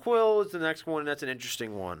 Cyndaquil is the next one. That's an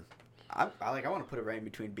interesting one. I want to put it right in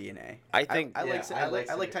between B and A. I think- I Yeah, like I like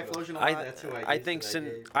I like Cyndaquil. Typhlosion a I- lot. That's who I I used think in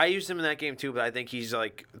that game. I used him in that game too, but I think he's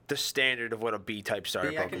like the standard of what a B type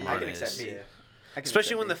starter B, I can Pokemon accept is. B. Yeah.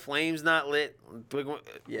 Especially when the flame's not lit.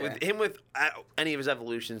 Yeah. With him, with any of his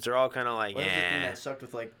evolutions, they're all kind of like, Well, the thing yeah. that sucked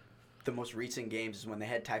with like the most recent games is when they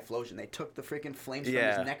had Typhlosion. They took the freaking flames from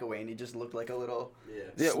his neck away, and he just looked like a little.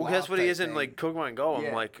 Yeah, well, that's what he is in thing. like Pokemon Go. I'm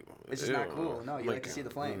Yeah. like, It's just not cool. No, you like to see the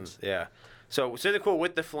flames. Yeah. So Cyndaquil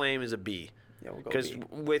with the flame is a B. Yeah, we'll go Because B.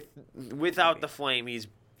 without the flame, he's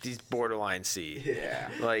borderline C. Yeah.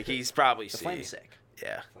 Like he's probably The C. flame's sick.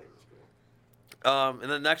 Yeah. And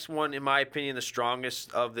the next one, in my opinion, the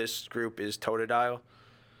strongest of this group is Totodile.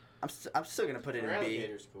 I'm still gonna put it in B.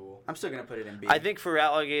 Alligator's cool. I'm still gonna put it in B. I think for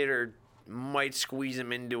Alligator, might squeeze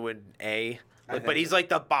him into an A, I but think- he's like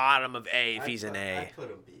the bottom of A if he's an I A. put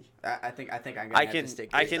him B. I think I'm gonna I have can to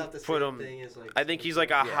stick. I B. can It's not the put same him. thing as, like, I think he's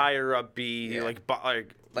like a Yeah. higher up B, Yeah. like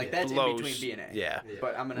Like that's low, in between B and A. Yeah. Yeah.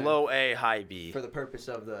 But I'm gonna Low A, high B. for the purpose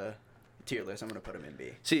of the tier list, I'm gonna put him in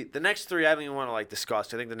B. See, the next three I don't even want to like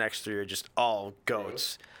discuss. I think the next three are just all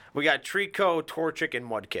goats. We got Trico, Torchic, and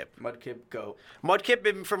Mudkip. Mudkip, go. Mudkip,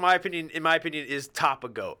 in my opinion, is top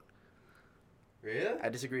of goat. Really? I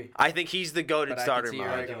disagree. I think he's the goated But I can starter see in your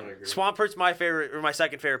my I argument. don't agree. Swampert's my favorite, or my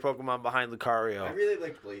second favorite Pokemon behind Lucario. I really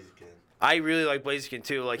like Blaziken. I really like Blaziken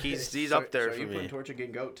too. Like he's So- up there so for you me. putting Torchic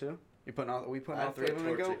in goat too? You putting all? We putting I all three of them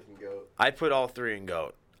in goat? Torchic and Goat. I put all three in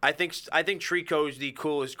goat. I think Trico's the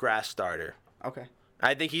coolest grass starter. Okay.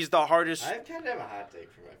 I think he's the hardest. I kind of have a hot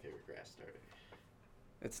take for my favorite grass starter.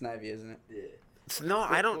 It's Snivy, isn't it? Yeah. No,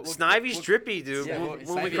 I don't. we'll- Snivy's we'll- drippy, dude. Yeah, when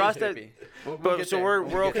Snivy we is cross that, drippy. We'll but get so there. we're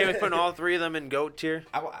We'll okay get with there. putting all three of them in goat tier.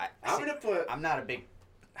 I'm see, gonna put. I'm not a big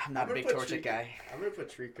Torchic guy. I'm gonna put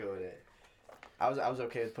Trico in it. I was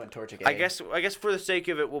okay with putting Torchic A. I guess for the sake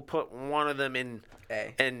of it, we'll put one of them in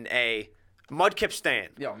A. A. Mudkip Stan.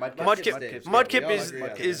 Yo, Mudkip Mudkip We all is agree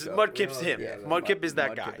on is that. Mudkip's We all him. agree on that. Mudkip is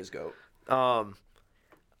that guy. Mudkip is goat.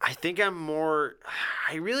 I think I'm more.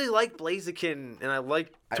 I really like Blaziken and I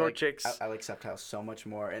like Torchic. I like Sceptile so much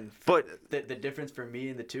more, and But the difference for me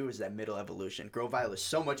in the two is that middle evolution. Grovyle is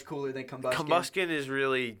so much cooler than Combuskin. Combuskin is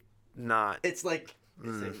really not. It's like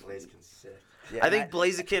It's like Blaziken's sick. yeah, I think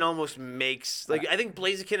Blaziken almost makes I think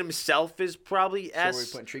Blaziken himself is probably So S.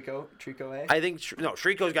 we're putting Trico A. I think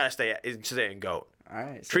Trico's got to stay in goat. All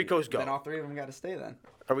right, Trico's goat. Then all three of them got to stay. Then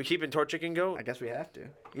Are we keeping Torchic in goat? I guess we have to.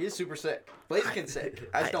 He is super sick. Blaziken's sick.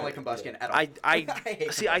 I just don't like Combuskin at all. I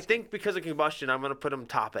hate see. I Combuskin. think because of combustion, I'm gonna put him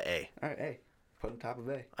top of A. All right, hey, put him top of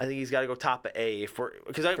A. I think he's got to go top of A because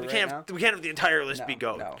we right can't now? we can't have the entire list be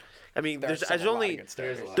goat. No. I mean, There's there's a lot of only good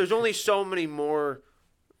starters. there's only so many more.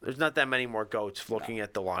 There's not that many more goats looking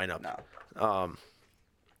at the lineup. No.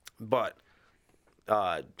 But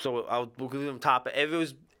so we'll give him top.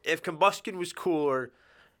 If Combuskin was cooler,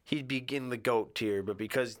 he'd be in the goat tier. But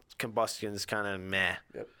because Combuskin's kind of meh,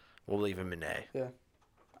 Yep. we'll leave him in A. Yeah,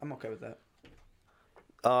 I'm okay with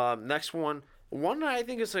that. Next one that I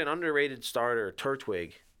think is an underrated starter,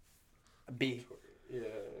 Turtwig. B. Yeah.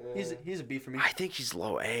 He's a B for me. I think he's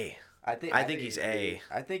low A. I think he's A.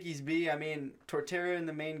 I think he's B. I mean, Torterra in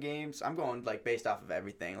the main games, I'm going like based off of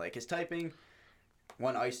everything. Like his typing,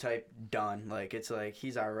 one ice type, done. Like it's like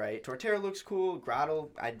he's all right. Torterra looks cool.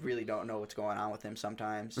 Grottle, I really don't know what's going on with him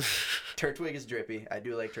sometimes. Turtwig is drippy. I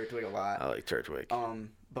do like Turtwig a lot. I like Turtwig.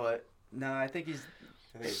 But no, I think he's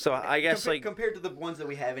So I guess compared to the ones that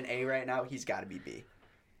we have in A right now, he's got to be B.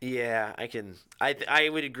 yeah, I can. I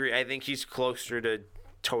would agree. I think he's closer to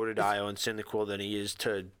Totodile and Cyndaquil than he is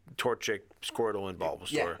to Torchic, Squirtle, and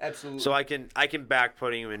Bulbasaur. Yeah, absolutely. So I can back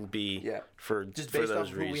putting him in B. Yeah. For Just for based those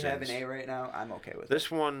off who reasons. we have in A right now, I'm okay with it.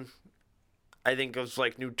 This one, I think was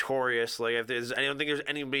like notorious. Like I don't think there's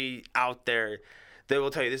anybody out there that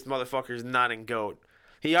will tell you this motherfucker's not in GOAT.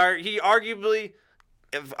 He arguably,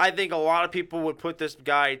 if I think a lot of people would put this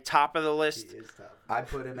guy top of the list. He is top. I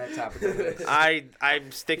put him at top of the list.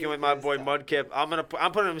 I'm sticking with my boy Mudkip.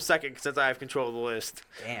 I'm putting him second since I have control of the list.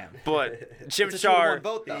 Damn. But It's a 2-1 Chimchar,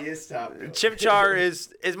 vote, though. He is top. though. Chimchar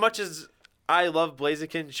is as much as I love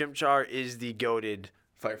Blaziken. Chimchar is the goated,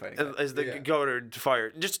 Firefighting. is the Yeah. goated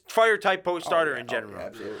fire type post starter in Oh, general. yeah,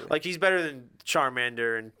 absolutely. Like he's better than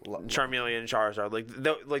Charmander and Charmeleon and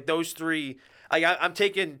Charizard. Like those three. I'm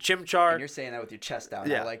taking Chimchar. And you're saying that with your chest down.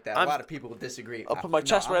 Yeah. I like that. I'm- A lot of people will disagree. I'll put my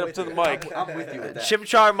chest right up to the mic. I'm with you with that.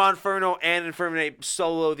 Chimchar, Monferno, and Infernape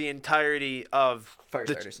solo the entirety of Fire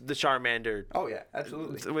the starters. Charmander. Oh yeah,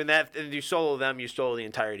 absolutely. When and you solo them, you solo the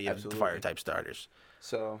entirety of the Absolutely. fire type starters.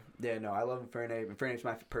 So yeah, no, I love Infernape. Infernape's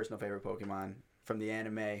my personal favorite Pokemon from the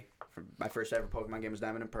anime. From my first ever Pokemon game was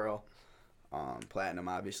Diamond and Pearl, Platinum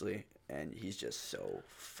obviously, and he's just so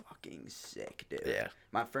fucking sick, dude. Yeah.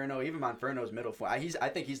 Monferno's middle form. I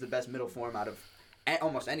think he's the best middle form out of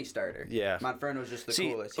almost any starter. Yeah. Monferno's just the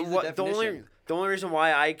See, coolest. He's the only reason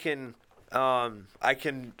why I can I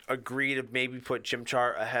can agree to maybe put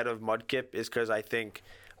Chimchar ahead of Mudkip is because I think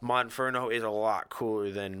Monferno is a lot cooler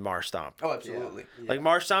than Marstomp. Oh, absolutely. Yeah. Like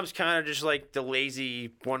Marstomp's kind of just like the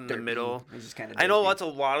lazy one in the Derpy. middle. He's just kind of. I know that's a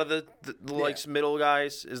lot of the like middle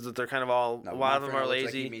guys is that they're kind of all No, a lot of them Monferno are looks like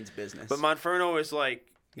lazy. he means business. But Monferno is like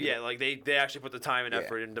like they actually put the time and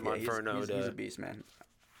effort into Yeah, Monferno. He's a beast, man.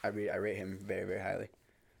 I rate him very, very highly.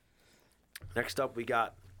 Next up, we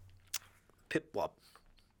got Piplup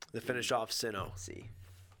to finish off Sinnoh.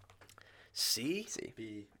 C?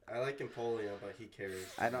 B. I like Empoleon, but he carries.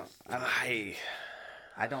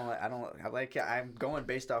 I'm going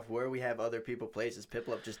based off where we have other people places.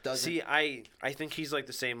 Piplup just doesn't. See, I think he's like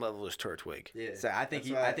the same level as Turtwig. Yeah. So I think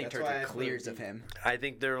Turtwig clears of him. I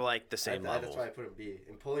think they're like the same level. That's why I put him B.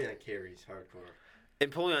 Empoleon carries hardcore.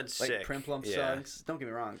 Empoleon's Like sick. Prinplup yeah. sucks. Don't get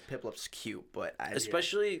me wrong, Piplup's cute, but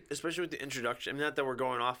especially with the introduction. I mean, not that we're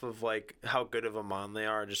going off of like how good of a mon they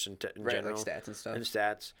are, just in general, like stats and stuff. And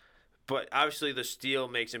stats. But obviously, the steel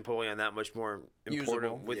makes Empoleon that much more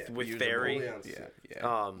important Usable. with Usable. Fairy.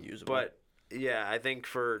 Usable. But yeah, I think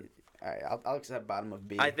for all right, I'll accept bottom of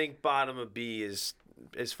B. I think bottom of B is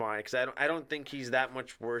fine because I don't think he's that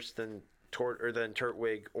much worse than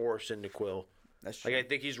Turtwig or Cyndaquil. That's true. Like I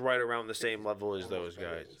think he's right around the same level as those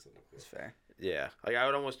guys. That's fair. Yeah, like I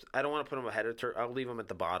don't want to put him ahead of I'll leave him at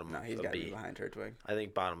the bottom. No, he's of got to B. be behind Turtwig. I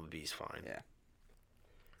think bottom of B is fine.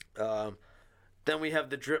 Yeah. Then we have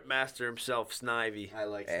the Drip Master himself, Snivy. I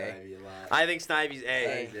like Snivy a lot. I think Snivy's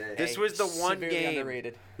A. This was the one Severely game.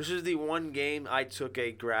 Underrated. This was the one game I took I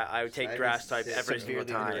would take Snivy's grass type every single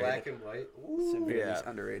severely time. underrated. Black and white. Ooh. Severely Yeah.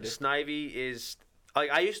 underrated. Snivy is like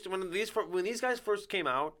I used to when these guys first came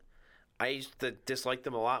out. I used to dislike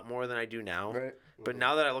them a lot more than I do now. Right. But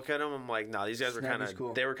now that I look at them, I'm like, nah, these guys were Snavy's kind of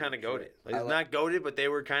cool. they were kind of goated. Like, I like- not goated, but they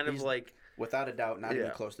were kind of He's- like Without a doubt, not even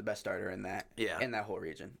Yeah. close to the best starter in that. Yeah. In that whole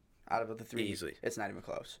region, out of the three, Easily. it's not even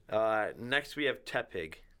close. next we have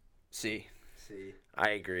Tepig. C. See.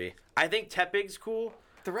 I agree. I think Tepig's cool.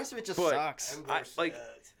 The rest of it just But sucks. like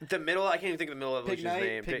the middle. I can't even think of the middle evolution's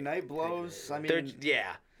name. Pignite blows. I They're- mean,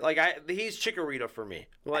 yeah, like he's Chikorita for me.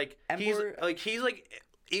 Like Emperor- he's like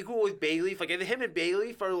equal with Bayleaf. Like him and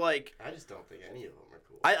Bayleaf are like. I just don't think any of them are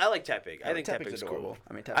cool. I like Tepig. I think Tepig's Tepig's adorable. cool.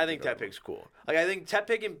 I mean, I think adorable. Tepig's cool. Like I think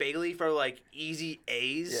Tepig and Bayleaf are like easy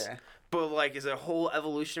A's. Yeah. But like as a whole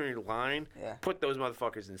evolutionary line, Yeah. put those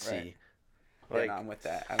motherfuckers in C. Right. Like, yeah, no, I'm with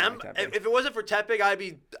that. I don't like Tepig. if it wasn't for Tepig,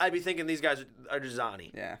 I'd be thinking these guys are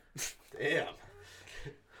Drazani. Yeah. Damn.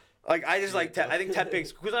 Like I just like I think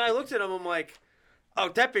Tepig's because when I looked at him, I'm like, oh,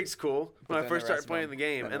 Tepig's cool But when I then first the rest started playing of the them-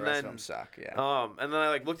 game, the and rest of then them suck. Yeah. and then I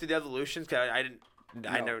like looked at the evolutions because I didn't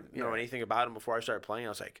No, know right. anything about him before I started playing. I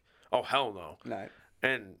was like, oh hell no. No.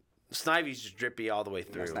 And Snivy's just drippy all the way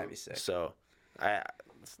through. Snivy's sick. So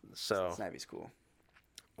Snivy's cool.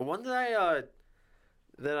 one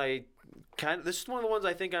that I kind of this is one of the ones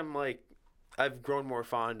I think I'm like I've grown more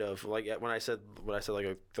fond of. Like when I said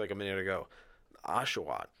like a minute ago,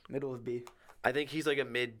 Oshawott. Middle of B. I think he's like a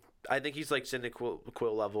mid. I think he's like Cyndaquil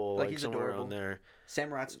level, Like, like he's somewhere adorable. around there.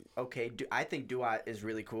 Samurot's okay. I think Duat is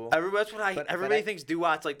really cool. That's what But everybody I- thinks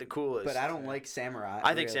Duat's like the coolest. But I don't like Samurott.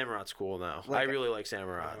 I think really. Samurot's cool now. Like, I really like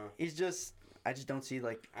Samurott. He's just. I just don't see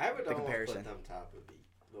like I would the almost comparison. put them top of B.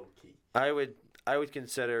 Low key. I would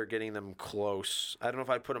consider getting them close. I don't know if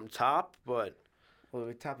I'd put them top, but Well,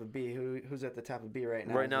 the top of B. Who's at the top of B right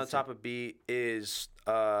now? right now the top of B is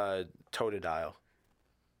Totodile.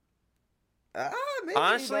 Maybe.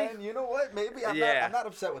 Honestly- man. You know what? Maybe I'm Yeah. not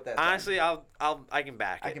upset with that. Honestly, I can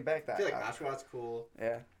back it. I can back I that. feel like Oshawott's cool.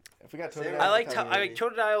 Yeah. If we got Sam- Totodile, I like Totodile. I like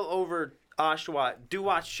Totodile over Oshawott.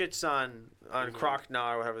 Duat shits on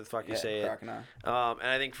Crocodile or whatever the fuck you say it. Crocodile. And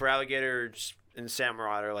I think for Alligators and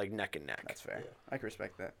Samurott are like neck and neck. That's fair. Yeah. I can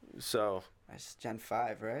respect that. So That's Gen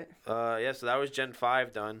 5, right? yeah, so that was Gen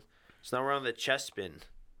 5 done. So now we're on the Chespin.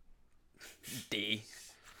 D.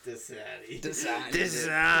 Desani.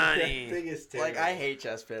 Dizani. Thing is Like, terrible. I hate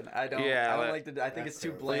Chespin. I don't. Yeah, I don't like- like the. I think that's it's too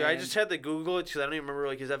fair. bland. Like, I just had to Google it because I don't even remember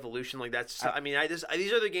like his evolution. Like that's.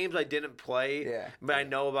 These are the games I didn't play. Yeah. But I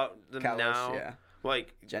know about them Kalos, now. Yeah.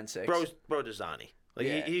 Like Gen 6. bro Dizani. Like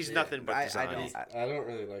Yeah, he's yeah. nothing but I Dizani. don't. I don't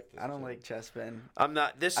really like this. I don't like Chespin. I'm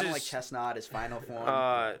not. This I is don't like Chestnut. His final form.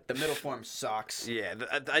 the middle form sucks. Yeah,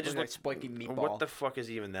 I just Looks like looked. spiky meatball. What the fuck is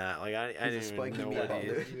even that? Like I He's a didn't even spiky know what meatball, he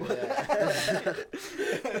is.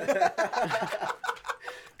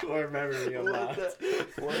 Core memory of that.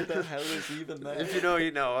 What the hell is even that? If you know,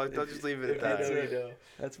 you know. I'll just leave it at If you that. know, you know.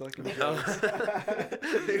 That's fucking No.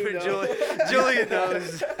 jokes. Even know. Julian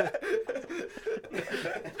knows.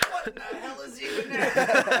 What the hell is even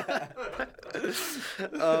that?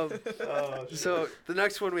 Oh, shit. So the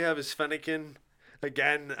next one we have is Fennekin.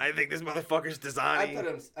 Again, I think this motherfucker's designing.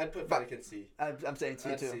 I'd put Fennekin C. I'm saying C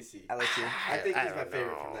I'd too. say C. I like C. I think I he's my don't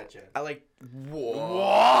favorite know. from that gen. I like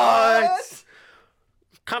What?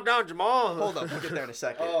 Calm down, Jamal. Hold up, we'll get there in a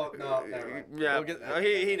second. Oh no, never mind. Yeah, We'll get-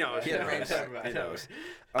 he knows. Yeah, He right, knows. never mind, He never knows.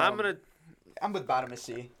 Um, I'm with bottom of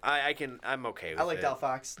C. I'm okay with it. I like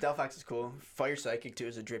Delphox. Delphox is cool. Fire Psychic too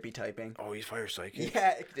is a drippy typing. Oh, he's fire psychic.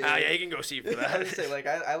 Yeah, dude. Yeah, he can go see for I that. would say like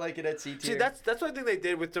I like it at C tier. See, that's what I think they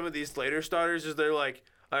did with some of these later starters. Is they're like,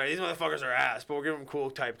 all right, these motherfuckers are ass, but we'll give them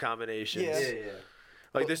cool type combinations. Yeah. Yeah.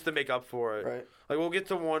 Like this to make up for it. right. Like we'll get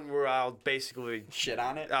to one where I'll basically, Shit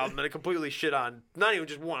on it. I'm gonna completely shit on not even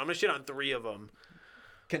just one. I'm gonna shit on 3 of them.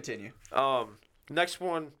 Continue. Next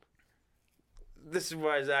one. This is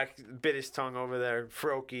why Zach bit his tongue over there.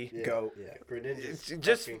 Froakie. Yeah. Go. Yeah. Greninja's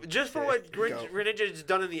Just fucking for sick. what Go. Greninja's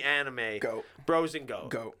done in the anime. Go. Bros and go.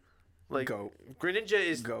 Go. Like Go. Greninja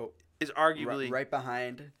is Go. arguably. Right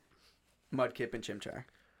behind Mudkip and Chimchar.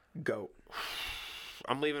 Go.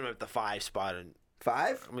 I'm leaving him at the 5 spot, and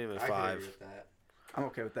 5? I'm leaving him I at can 5. agree with that. I'm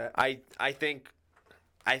okay with that. I think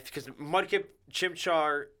because Mudkip,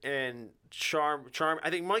 Chimchar, and Charm. I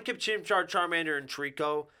think Mudkip, Chimchar, Charmander, and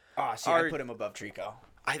Trico. Oh, see, Are- I put him above Trico.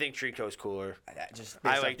 I think Trico's cooler. Just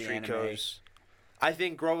I based like off the anime. Trico's. I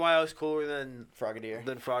think Growile's cooler than Frogadier.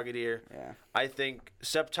 Frogadier. Yeah. I think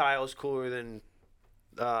Sceptile's cooler than.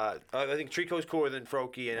 I think Trico's cooler than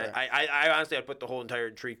Froakie, and Right. I honestly I'd put the whole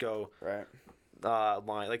entire Trico Right.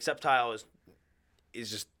 line. Like Sceptile is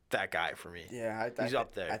just that guy for me. Yeah, He's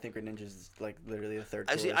up there. I think Greninja's like literally the third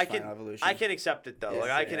I see. coolest final evolution. I can accept it though. Yes,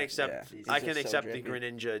 Like I can yeah, accept. yeah. I He's can just so accept the drippy.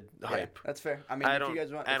 Greninja Yeah, hype. that's fair. I mean, I if don't- you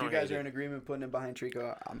guys want, I if don't you guys hate are it. in agreement putting him behind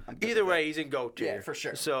Trico, I'm good Either with way, he's in GOAT tier. Yeah, for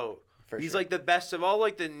sure. So For he's sure. like the best of all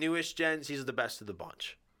like the newest gens. He's the best of the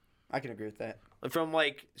bunch. that. I can agree with that. Like, from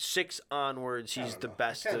like 6 onwards, I he's don't the know.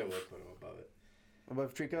 best I of. kinda would put him above it.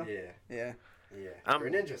 Above Trico? Yeah. Yeah. Yeah. I'm-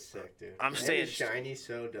 Greninja's sick, dude. I'm And staying- he's shiny,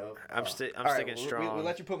 so dope. I'm Oh. sticking All right, strong. We'll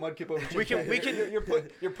let you put Mudkip over Trico. We can-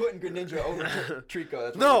 You're putting Greninja over Trico.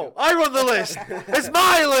 That's what No, I run the list. It's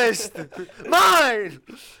my list. Mine.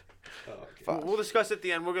 Oh, okay. Fuck. We'll discuss at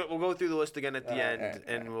the end. We'll go through the list again at the end, alright,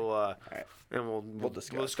 and alright. we'll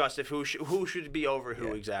discuss. discuss if who should be over who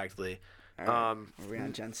Yeah. exactly. All right. Are we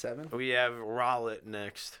on Gen 7? We have Rowlet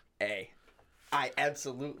next. A. I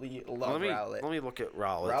absolutely love Rowlet. Let me look at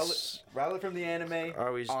Rowlet. Rowlet from the anime,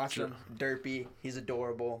 Always awesome, derpy, he's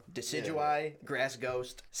adorable. Decidueye, Grass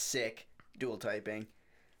Ghost, sick, dual typing.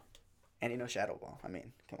 And he knows Shadow Ball. I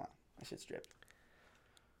mean, come on. That shit's stripped.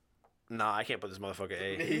 Nah, I can't put this motherfucker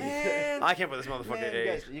A. Man, I can't put this motherfucker man,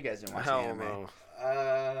 A. you guys didn't watch Hell the anime. no.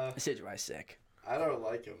 Decidueye's sick. I don't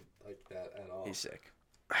like him like that at all. He's sick.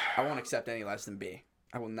 I won't accept any less than B.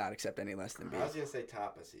 I will not accept any less than B. I was gonna say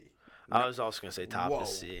top of C. I was also gonna say top Whoa.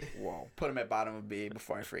 is C. Whoa. Put him at bottom of B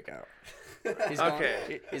before I freak out.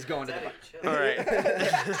 Okay. He's going to the All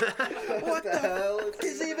right. What the hell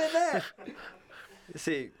is even that?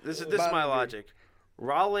 See, this is Bottom my B. logic.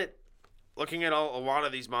 Rowlet, looking at a lot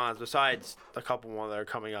of these mods, besides a couple more that are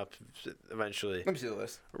coming up eventually. Let me see the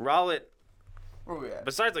list. Rowlet, Where are we at?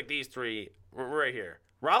 besides like these 3, we're right here.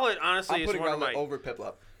 Rowlet, honestly, I'm is putting one of Rowlet my. over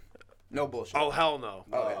Piplup. No bullshit. Oh hell no!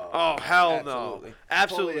 Okay. Oh hell Absolutely. no!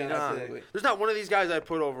 Absolutely Totally, not. absolutely. There's not one of these guys I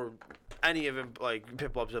put over any of him like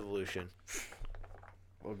Piplup's evolution.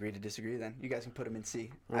 We'll agree to disagree then. You guys can put him in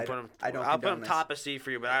C. I'll put him. I don't I'll put condone him this. top of C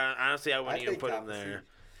for you, but honestly, I wouldn't even think put him top of C. there.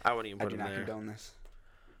 I wouldn't even I put do him not there. condone this.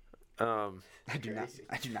 Um, I do not. Crazy.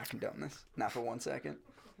 I do not condone this. Not for 1 second.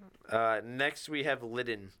 next we have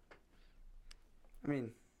Litten. I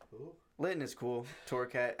mean, Ooh. Litten is cool.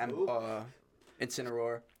 Torcat. Ooh.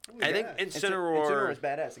 Incineroar. I think Yeah. Incineroar. is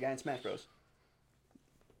badass. The guy in Smash Bros.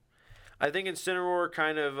 I think Incineroar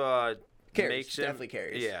kind of Carries. makes him. Definitely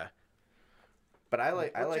carries. Yeah. But I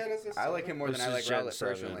like What gen is this? him more This than I like is Gen Rowlet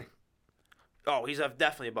 7. personally. Oh, he's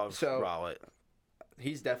definitely above So, Rowlet.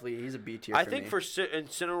 He's a B tier. I for think me. for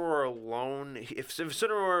Incineroar alone, if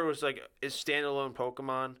Incineroar was like his standalone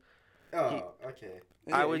Pokemon, Oh, okay.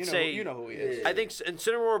 I would say- you know who he is. Yeah. I think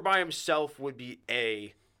Incineroar by himself would be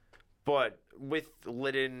A, but with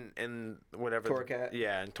Litten and whatever. Torcat.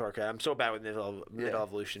 And Torcat. I'm so bad with mid Yeah.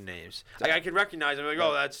 evolution names. Like I can recognize them. Like,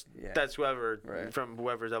 oh, Yeah. that's whoever Right. from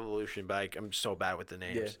whoever's evolution. But I'm so bad with the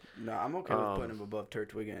Yeah. names. No, I'm okay with putting him above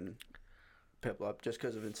Turtwig and Piplup just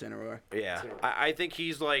because of Incineroar. Yeah, Incineroar. I think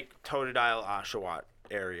he's like Totodile, Oshawott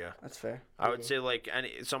area. That's fair. I would say like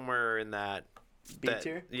somewhere in that. B that-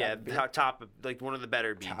 tier? Yeah, Top of B? top like one of the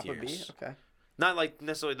better B Top tiers. of B? Okay. Not like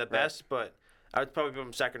necessarily the best, but I would probably put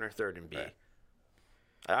him second or third in B. Right.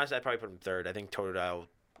 Honestly, I'd probably put him third. I think Totodile.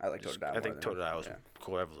 I like Totodile. I think Totodile is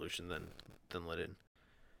cooler evolution than Litten.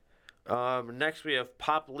 Next we have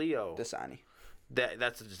Pop Leo. Dasani.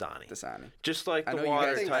 That's a Dasani. Dasani. Just like I the know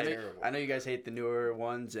water you guys. type. I know you guys hate the newer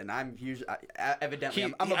ones, and I'm usually evidently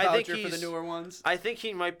I'm a I think voucher for the he's- newer ones. I think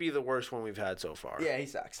he might be the worst one we've had so far. Yeah, he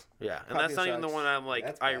sucks. Yeah, and Probably that's not even the sucks. one I'm like.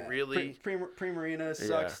 That's I bad. really. Pre-Marina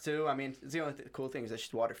sucks too. I mean, the only cool thing is that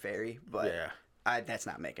she's water fairy, but Yeah. that's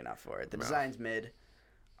not making up for it. The No. design's mid.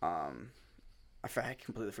 I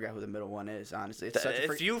completely forgot who the middle one is. Honestly, it's such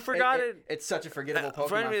a If you forgot it, it's such a forgettable Pokemon.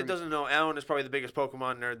 for anybody for that me. doesn't know, Alan is probably the biggest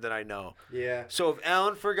Pokemon nerd that I know. Yeah. So if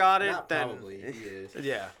Alan forgot it, Not then probably. He is.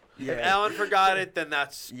 yeah. Yeah. If Alan forgot it, then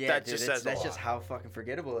that's Yeah, that dude, just it's- says a that's lot. just how fucking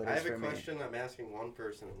forgettable it is I have for a me. question. I'm asking one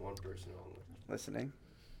person and one person only. Listening.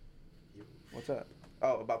 You. What's up?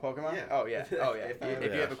 Oh, about Pokemon? Yeah. Oh yeah. Oh yeah. If I If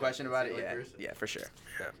have you a have a question about it, it's the yeah, only person. yeah, for sure.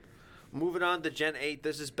 Moving on to Gen 8.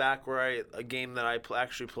 This is back where a game that I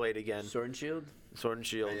actually played again. Sword and Shield. Sword and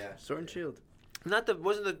Shield. Yeah. Sword and Shield.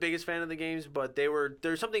 Wasn't the biggest fan of the games, but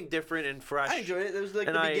there's something different and fresh. I enjoyed it. It was like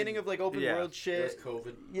And the beginning of like open yeah. world It shit. was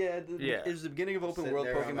COVID. Yeah, Yeah. it was the beginning of open Sitting world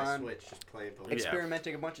there on my Pokemon. Switch, just playing Pokemon. Yeah.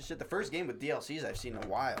 Experimenting a bunch of shit. The first game with DLCs I've seen in a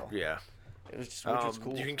while. Yeah. It was just, which was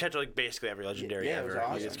cool. You can catch like basically every legendary Yeah, it was ever.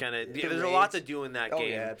 Like, awesome. it's kind of The there's a lot to raids. do in that Oh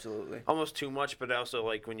game. yeah, absolutely. Almost too much, but also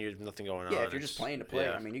like when you have nothing going on. Yeah, if you're just it's- playing to play,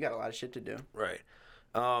 yeah. I mean, you got a lot of shit to do. Right.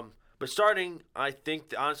 But starting, I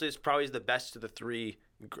think honestly, it's probably the best of the three.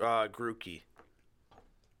 Grookey.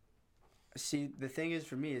 See, the thing is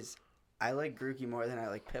for me is, I like Grookey more than I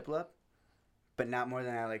like Piplup, but not more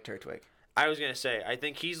than I like Turtwig. I was gonna say, I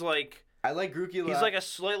think he's like I like Grookey a lot. he's like a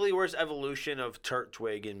slightly worse evolution of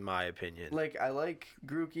Turtwig in my opinion. Like, I like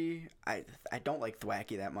Grookey. I don't like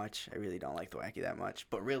Thwacky that much. I really don't like Thwacky that much.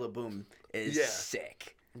 But Rillaboom is Yeah.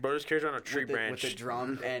 sick. Bro just carries on a tree with branch. with the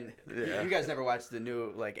drum, and Yeah. you guys never watched the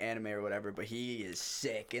new like anime or whatever, but he is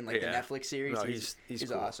sick in like Yeah. the Netflix series. No, he's he's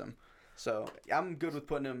cool. awesome. So I'm good with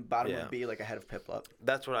putting him bottom Yeah. of B, like ahead of Piplup.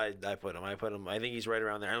 That's what I put him. I think he's right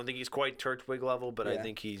around there. I don't think he's quite Turtwig level, but I Yeah.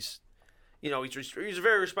 think he's he's a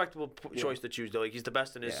very respectable choice to choose though. Like he's the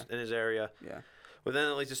best in his area. Yeah. But then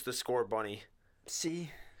at least it's the Score Bunny.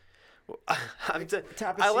 See, I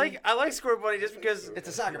C. like Score Bunny just because it's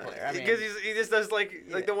a soccer player. I mean, because he just does like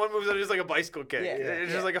the one move that is just like a bicycle kick. Yeah, It's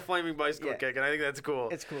yeah. just like a flaming bicycle Yeah. kick, and I think that's cool.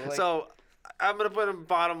 It's cool, like- So I'm gonna put him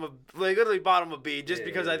literally bottom of B, just Yeah,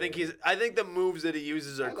 because yeah, I think yeah. I think the moves that he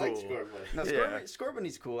uses are I cool. like Scorbunny. no, Yeah.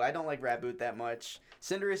 Scorbunny's cool. I don't like Raboot that much.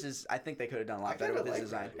 Cinderace is. I think they could have done a lot I better kinda with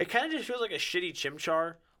his like design. Raboot. It kind of just feels like a shitty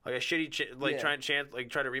Chimchar, like a shitty Yeah.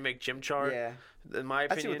 try to remake Chimchar. Yeah, In my I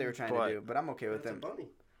opinion, see what they were trying but, to do, but I'm okay with That's a him. bunny.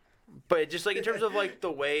 But just like in terms of like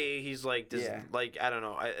the way he's like, Yeah. like I don't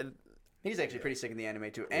know, He's actually pretty sick in the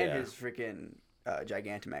anime too, and Yeah. his freaking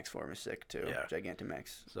Gigantamax form is sick too. Yeah.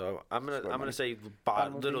 Gigantamax. so I'm Score gonna Bunny. say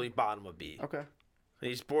Bottom of B? literally bottom of B. Okay.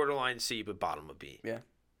 He's borderline C, but bottom of B. Yeah.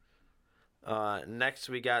 Next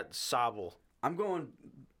we got Sobble. I'm going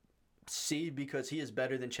C because he is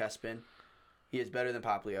better than Chespin. He is better than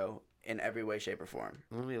Poplio in every way, shape, or form.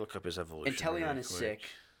 Let me look up his evolution. Inteleon really is quick. sick.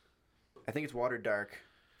 I think it's Water Dark,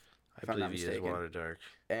 I if I'm not believe he is mistaken. Water Dark.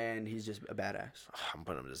 and he's just a badass. I'm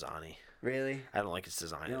putting him Zani. Really? I don't like his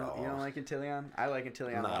design You at don't, all. you don't like Inteleon? I like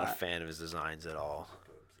Inteleon I'm a not a lot. fan of his designs at all.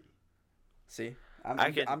 See? I'm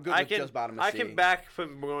I can, good I with can, just bottom of I C. can back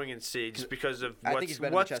from going in C just because of I think he's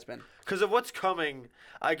better what's than Chespin. because of what's coming.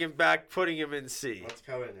 I can back putting him in C. What's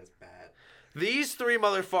coming is bad. These three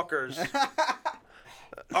motherfuckers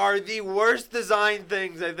are the worst design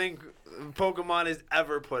things I think Pokemon has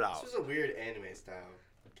ever put out. This was a weird anime style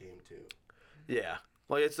game too. Yeah.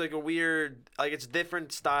 Like it's like a weird, like it's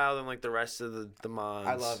different style than like the rest of the mons.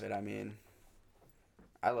 I love it. I mean,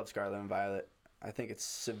 I love Scarlet and Violet. I think it's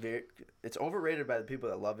severe. It's overrated by the people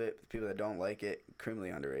that love it. The people that don't like it, criminally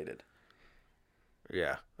underrated.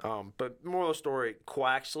 Yeah. But moral of the story,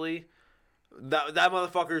 Quaxley, that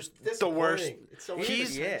motherfucker's the worst. Disappointing. It's so much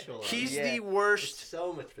He's potential on he's it. Yeah. the There's worst.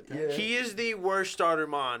 so much potential. Yeah. He is the worst starter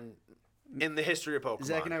mon in the history of Pokemon.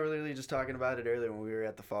 Zach and I were literally just talking about it earlier when we were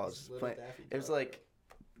at the falls. Little Playing. Daffy It was Duck. like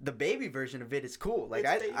the baby version of it is cool. Like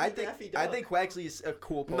It's baby I Daffy think Duck. Quaxley is a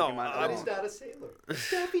cool No, Pokemon. But he's not a sailor. It's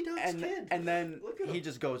Daffy Duck's kid. and then Look at he him.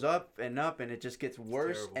 just goes up, and it just gets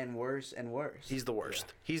worse terrible. and worse and worse. He's the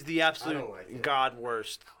worst. He's the absolute I don't like it. god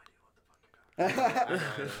worst.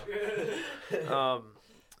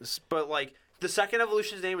 But like the second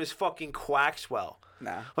evolution's name is fucking Quaxwell.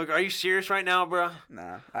 Nah, Like, are you serious right now, bro?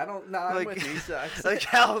 I don't. Nah, I'm Like- with you. He sucks. Like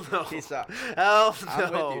hell no. He sucks. Hell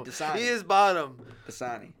I'm no. with you, Dasani. He is bottom.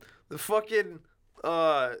 Dasani. The fucking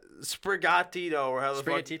Sprigatito or how the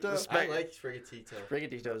fuck. Sprigatito? I like Sprigatito.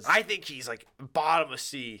 Brigadito's I think he's like bottom of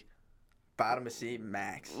C. bottom of C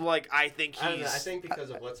max. Like I think I don't know. I he's. think because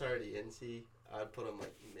of what's already in C, I'd put him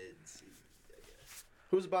like mid C. I guess.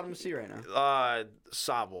 Who's the bottom of C right now?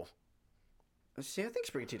 Sobble. See, I think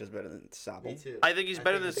Sprigatito's better than Sobble. Me too. I think he's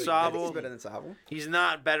better than I think Sobble. he's better than Sobble. He's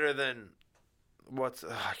not better than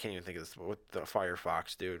I can't even think of this. What the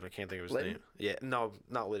Firefox dude? I can't think of his Litten? name. Yeah, no,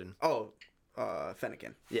 not Litten. Oh,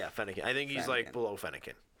 Fennekin. Yeah, Fennekin. I think he's like Fennekin. below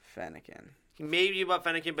Fennekin. Fennekin. Maybe above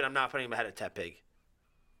Fennekin, but I'm not putting him ahead of Tepig.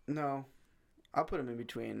 No, I'll put him in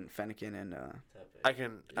between Fennekin and I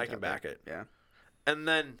can back it. Yeah. And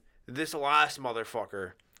then this last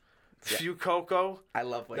motherfucker, Yeah. Fuecoco. I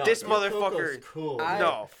love No, This Fuecoco's motherfucker- cool.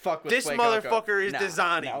 No. fuck with This Fuecoco. motherfucker is Nah,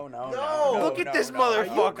 Dasani. No. Look at this no.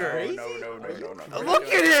 motherfucker. No. Look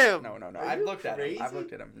at him. No. Are I've you looked at him. I've crazy?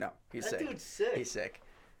 looked at him. No, he's That sick. dude's sick. He's sick.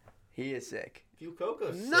 He is sick.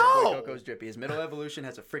 Fuecoco's sick. No. Fuecoco's drippy. His middle evolution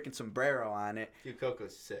has a freaking sombrero on it.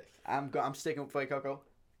 Fuecoco's sick. I'm sticking with Fuecoco.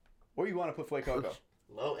 Where you want to put Fuecoco?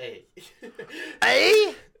 Low A.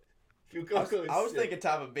 Hey. Fuecoco's I was sick. thinking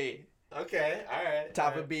top of B. Okay, alright.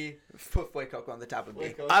 Top of B. Put Fuecoco on the top of B.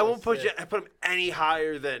 Fuecoco's I won't put sick. put him any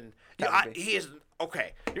higher than. That would be- He is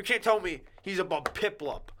okay. You can't tell me he's above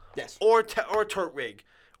Piplup Yes. or Turtwig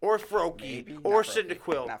or Froakie Maybe. or Not Froakie.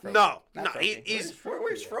 Cyndaquil. Not Froakie. No, Not no. Froakie. He's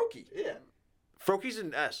Where's Froakie? Yeah. Froakie's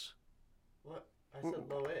an S. What? I said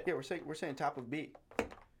low A. Yeah, we're saying top of B.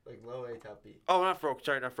 Like low A, top B. Oh, not Froakie.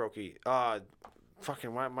 Sorry, not Froakie.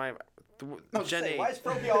 Fucking why am I? No, Gen say, 8. why is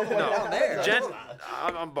Froakie all the way No. down there? Gen, Hold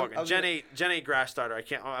on. I'm bugging. I was Gen gonna- 8, Gen 8 grass starter. I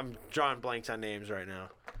can't. I'm drawing blanks on names right now.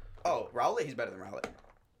 Oh, Rowlet? He's better than Rowlet.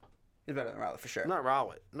 He's better than Rowlet for sure. Not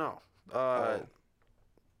Rowlet. No. Oh.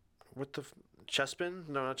 What the? Chespin?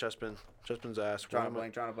 No, not Chespin. Chespin's ass. Drawing a Why am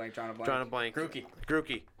I- blank. Drawing a blank. Grookey.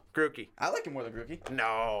 Grookey. I like him more than Grookey.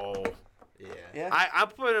 No. Yeah. Yeah. I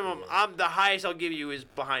put him. I'm the highest I'll give you is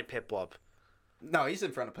behind Piplup. No, he's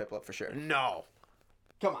in front of Piplup for sure. No.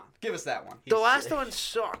 Come on, give us that one. The He's last sick. one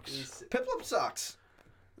sucks. He's sick. Piplup sucks.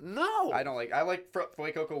 No. I like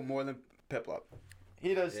Fuecoco more than Piplup.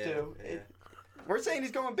 He does Yeah, too. yeah. We're saying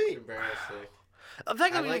he's going B. Sombrero sick. I'm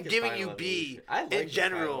thinking I I'm like even his giving final you B evolution. I like in his final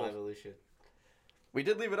general. evolution. We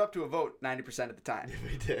did leave it up to a vote 90% of the time.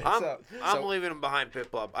 We did. I'm So- leaving him behind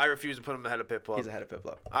Piplup. I refuse to put him ahead of Piplup. He's ahead of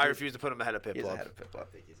Piplup. I refuse to put him ahead of He's Piplup. ahead of Piplup. I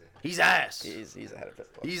think he's a- He's ass. He's ahead of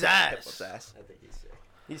Piplup. He's ass. Piplup's ass. I think he's sick.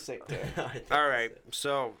 He's sick too. I think All he's right. sick.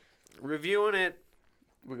 So, reviewing it,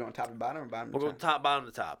 We're going top and bottom or bottom we'll to go top? top, bottom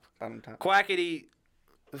to top. Bottom to top. Quackity,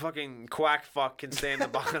 fucking quack fuck can stay in the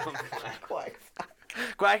bottom. Quack.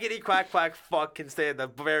 Quackity quack quack fuck can stay at the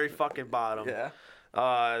very fucking bottom. Yeah.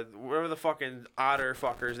 Whatever the fucking otter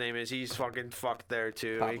fucker's name is, he's fucking fucked there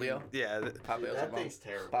too. Pablio? Yeah. Pablio's That a bum. thing's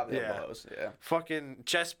terrible. Pablio Yeah. blows. Yeah. Fucking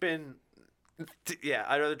Chespin. Yeah,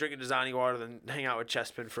 I'd rather drink a Dasani water than hang out with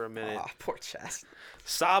Chespin for a minute. Aw, poor chest.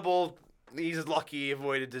 Sobble, he's lucky he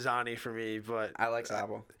avoided Dasani for me, but I like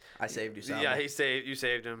Sabo. I saved you, Sabo. yeah, you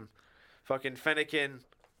saved him. Fucking Fennekin,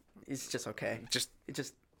 He's just okay. just He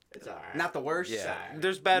just It's alright. not the worst. yeah. alright.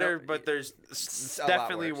 There's better, No, but there's a lot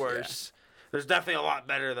definitely worse, worse. There's definitely a lot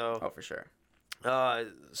better though. Oh, for sure.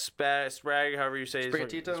 Sprag, however you say his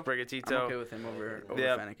Sprigatito? Sprigatito. I'm okay with him over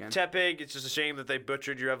Yeah, Fennekin. Tepig. It's just a shame that they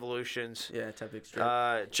butchered your evolutions. Yeah, Tepig's straight.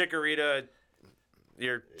 Chikorita,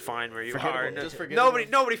 you're fine where you Forgettable, are. just forgettable.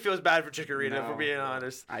 Nobody feels bad for Chikorita if we're No. being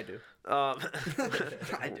honest. I do. Um,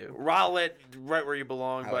 I do. Rowlet, right where you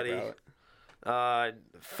belong, I like buddy. Rowlet.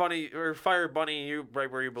 Funny or Fire Bunny, you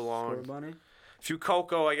right where you belong. Score Bunny.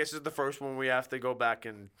 Fuecoco, I guess is the first one we have to go back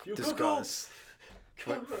and Fuecoco. discuss.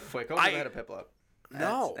 Fuecoco's I- ahead of Piplup.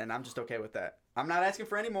 No. And I'm just okay with that. I'm not asking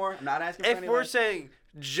for any more. I'm not asking for If any we're less. saying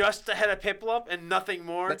just ahead of Piplup and nothing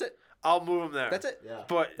more, That's it. I'll move him there. That's it. Yeah.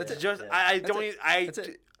 But That's it. just Yeah. I That's don't it. even, I That's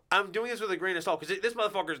it. I'm doing this with a grain of salt because this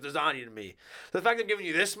motherfucker's Dasani to me. The fact that I'm giving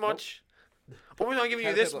you this much, only reason I'm giving you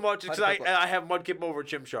Ahead of this Piplup. much is Ahead because of Piplup. I have Mudkip over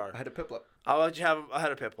Chimchar. Ahead of Piplup. I'll let you have him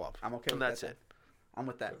ahead of Piplup. I'm okay And with that's that. it. I'm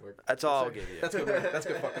with that. Good work. That's all I'll That's give you. That's good work. That's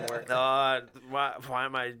good fucking work. Why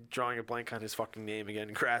am I drawing a blank on his fucking name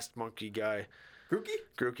again? Grass monkey guy, Grookey?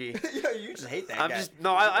 Grookey. Yeah, you just hate that I'm guy. just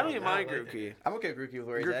no, I don't even No, I mind like Grookey. I'm okay with Grookey with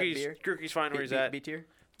where he's at. B-tier. Grookey's fine where he's at. B tier.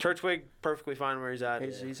 Turtwig perfectly fine where he's at.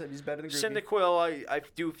 He's better than Grookey. Cyndaquil, I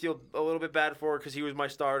do feel a little bit bad for because he was my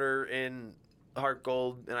starter in Heart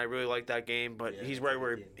Gold, and I really like that game. But Yeah, he's that's right a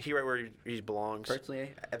where good he right where he belongs.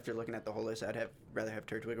 Personally, after looking at the whole list, I'd rather have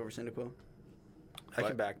Turtwig over Cyndaquil. I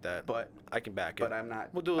can back that. But I can back it. I'm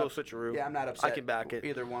not. We'll do a little switcheroo. Yeah, I'm not upset. I can back it.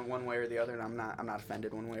 Either one way or the other, and I'm not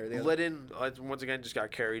offended one way or the other. Litten once again just got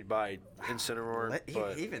carried by Incineroar.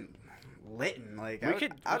 but Even Litten, like We I would,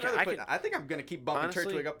 could- I'd we could- rather I put. could- I think I'm gonna keep bumping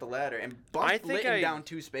honestly, Turtwig up the ladder and bump I think Litten I- down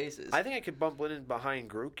 2 spaces. I think I could bump Litten behind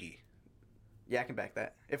Grookey. Yeah, I can back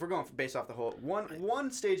that. If we're going based off the whole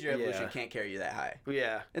one stage of your evolution Yeah. can't carry you that high.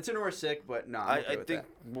 Yeah, Incineroar's sick, but no, I'm I okay with think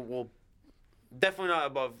that. we'll definitely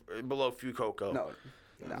not below Fuecoco. No,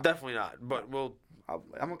 No. Definitely not. But we'll.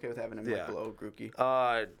 I'm okay with having him Yeah. below Grookey.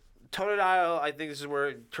 Totodile, I think this is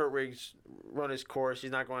where Kurt Riggs run his course.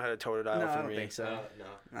 He's not going ahead of Totodile No, for I don't me. think so. No.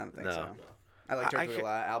 I don't think No. so. I like I Turtwig a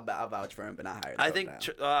lot. I'll vouch for him, but not higher. I think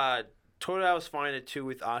Totodile's fine at 2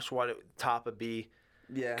 with Oshawott at top of B.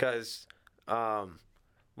 Yeah. Because,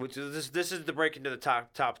 which is this is the break into the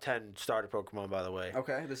top 10 starter Pokemon, by the way.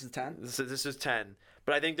 Okay, this is 10. This is 10.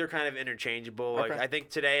 But I think they're kind of interchangeable. Like Okay. I think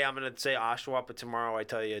today I'm gonna say Oshawott, but tomorrow I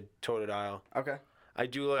tell you Totodile. Okay. I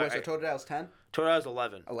do Wait, like so Totodile's 10? Totodile's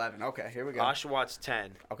 11. 11. Okay, here we go. Oshawott's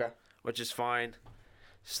 10, Okay. which is fine.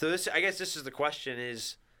 So I guess this is the question: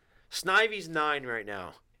 is Snivy's 9 right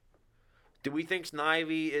now? Do we think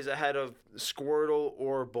Snivy is ahead of Squirtle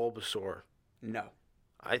or Bulbasaur? No.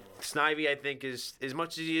 Snivy, I think, is as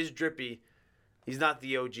much as he is drippy, he's not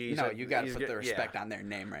the OG. No, you got to he's put the yeah. respect on their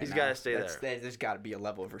name right He's now. gotta stay There's got to be a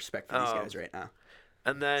level of respect for these guys right now.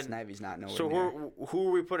 And then, Snivy's not nowhere so near. who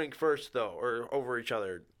are we putting first though, or over each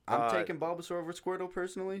other? I'm taking Bulbasaur over Squirtle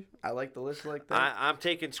personally. I like the list like that. I'm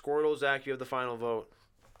taking Squirtle. Zach, you have the final vote.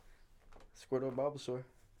 Squirtle, Bulbasaur.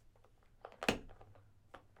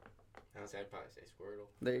 Honestly, I'd probably say Squirtle.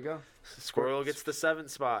 There you go. Squirtle gets the 7th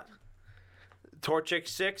spot. Torchic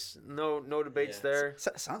 6, no debates Yeah, there.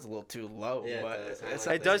 Sounds a little too low. Yeah, but it does.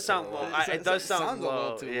 It does sound low. It does sound sounds low. a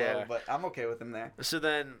little too yeah. low, but I'm okay with him there. So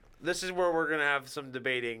then, this is where we're gonna have some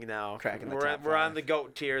debating now. Cracking the we're top we're on five. the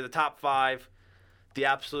GOAT tier, the top 5, the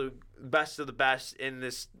absolute best of the best in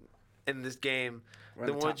this game. We're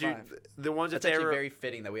in the top five. The ones That's that they actually were. very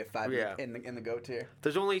fitting that we have 5 Yeah. in the GOAT tier.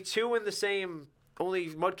 There's only 2 in the same. Only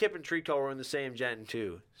Mudkip and Trico are in the same Gen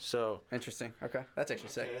 2. So Interesting. Okay, that's actually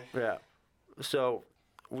sick. Okay. yeah. So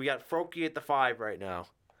we got Froakie at the 5 right now.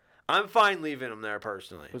 I'm fine leaving him there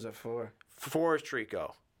personally. Who's it for? 4 is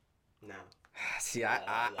Trico. No. See,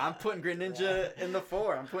 I'm putting Greninja in the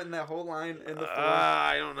 4. I'm putting that whole line in the 4.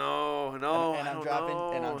 I don't know. No, and I I'm don't dropping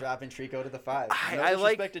know. and I'm dropping Trico to the 5. I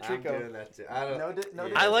like- disrespect to I'm doing Trico. that too. I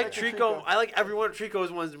don't. I like Disrespect Trico. to I like every one of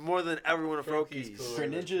Trico's ones more than every one of Froakie's Froakie's. cool.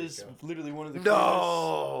 Greninja's literally one of the No.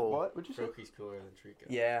 coolest. What? What'd you say? Froakie's cooler than Trico.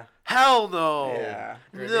 Yeah. Hell no. Yeah.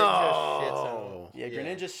 Greninja No. shits on- Yeah,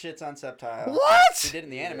 Greninja shits on Sceptile. He What? did in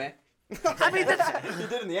the anime. I mean, that's he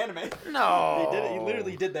did in the anime. no. He did it. He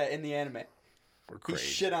literally did that in the anime. We're He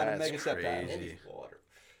shit on a Mega Sceptile. And crazy. he's water.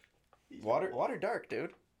 He's Water dark,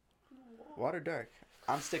 dude. Water dark.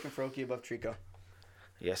 I'm sticking Froakie above Trico.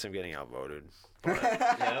 Yes, I'm getting outvoted.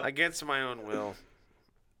 Yep. Against my own will,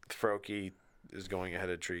 Froakie is going ahead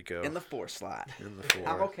of Trico In the 4 slot. in the 4.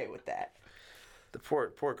 I'm okay with that. The poor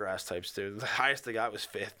grass types, dude. The highest they got was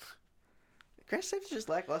 5th. Grass types just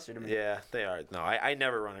lackluster to me. Yeah, they are. No, I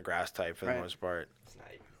never run a grass type for the Right. most part.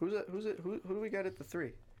 Snipe. Who's it? Who do we got at the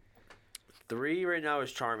 3? 3 right now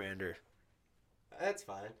is Charmander. That's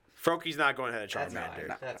fine. Froakie's not going ahead of That's Charmander. fine.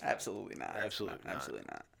 No, That's fine. absolutely not. Absolutely not. Absolutely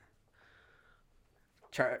not.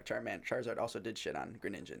 Charizard also did shit on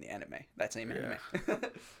Greninja in the anime. That same anime.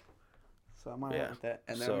 So I'm alright Yeah. with that.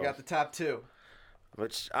 And then So- we got the top 2.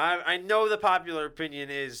 Which I know the popular opinion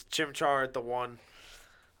is Chimchar at the 1.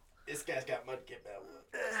 This guy's got Mudkip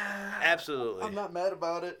now. Absolutely. I'm not mad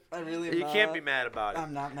about it. I really am You not. can't be mad about it.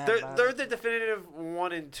 I'm not mad They're, about they're it. the definitive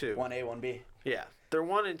 1 and 2. 1A, 1B. Yeah, they're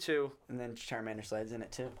 1 and 2. And then Charmander slides in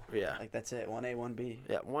it too. Yeah, Like that's it. 1A, 1B.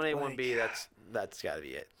 yeah. 1A, Like- 1B. That's got to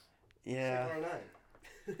be it. Yeah.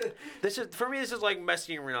 R9. This is for me. This is like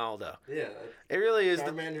Messi and Ronaldo. Yeah. It really is.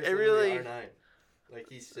 Charmander's It really. R9. Like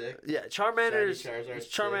he's sick. Yeah, Charmander's Shiny Charizard's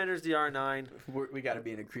Charmander's the R9. We got to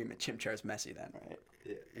be in agreement. Chimchar's Messi then, right?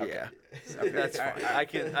 Yeah. Yeah, Okay. that's fine. Alright. I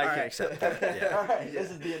can Alright. accept that. Yeah. All right. This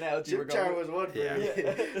is the analogy we're Chimchar going. was one for Yeah.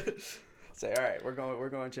 me. Say, all right, we're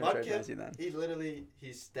going Chimchar's Mudkip, Messi then.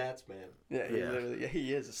 he's stats man. Yeah,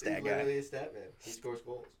 he is a He's stat guy. literally a stat man. He scores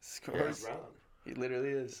goals. Scores. He's round. He literally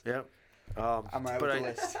is. Yep. I'm alright but with I- the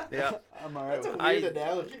list. Yeah. I'm alright That's a with weird I-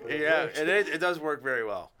 analogy. but it Yeah, works. it does work very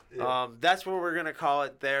well. Yeah. That's what we're gonna call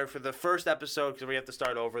it there for the first episode because we have to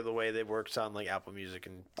start over the way they works on like Apple Music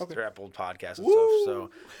and Okay. their Apple Podcasts and Woo! stuff.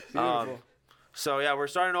 Beautiful. So yeah, we're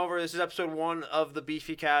starting over. This is episode 1 of the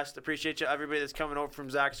Beefy Cast. Appreciate you, everybody that's coming over from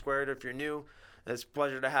Zach Squared. If you're new, it's a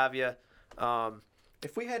pleasure to have you.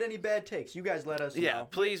 If we had any bad takes, you guys let us know. Yeah,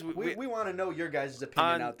 please. We want to know your guys'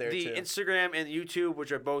 opinion on out there the too. Instagram and YouTube,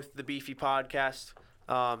 which are both the Beefy Podcast.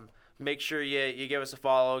 Make sure you give us a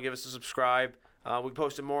follow, give us a subscribe. We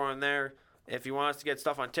posted more on there. If you want us to get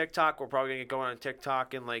stuff on TikTok, we're probably gonna get going on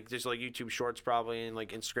TikTok and like just like YouTube Shorts probably and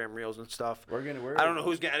like Instagram Reels and stuff. We're I don't know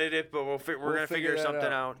who's gonna edit it, but we're gonna figure that something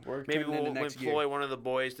out. out. We're Maybe turning into we'll next employ year. one of the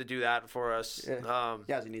boys to do that for us. Yeah.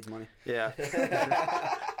 Yazzie needs money. Yeah.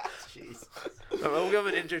 Jesus. We'll give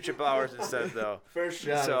him an internship hours instead, though. First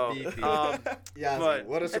shot So, of Beefy. Yazzie, but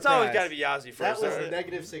what a surprise. It's always got to be Yazzie That first. was right? a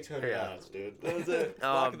negative 600 odds, dude. That was it.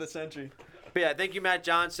 Lock of the century. But yeah, thank you, Matt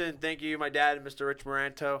Johnson. Thank you, my dad, and Mr. Rich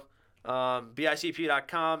Moranto.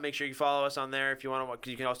 BICP.com. Make sure you follow us on there if you want to.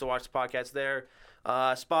 Because you can also watch the podcast there.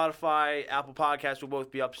 Spotify, Apple Podcasts will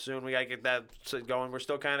both be up soon. We gotta get that going. We're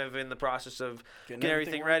still kind of in the process of getting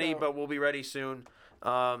everything ready, but we'll be ready soon.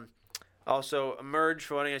 Also, Emerge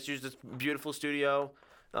for letting us use this beautiful studio.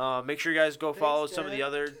 Make sure you guys go follow some of the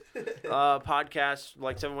other podcasts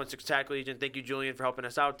like 716 Attack Legion. Thank you, Julian, for helping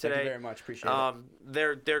us out today. Thank you very much. Appreciate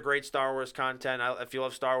it. They're great Star Wars content. If you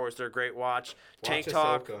love Star Wars, they're a great watch. Tank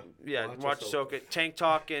Talk, Ahsoka. yeah, watch Ahsoka. Tank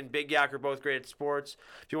Talk and Big Yak are both great at sports.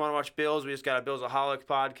 If you want to watch Bills, we just got a Billsaholic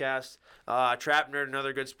podcast. Trap Nerd,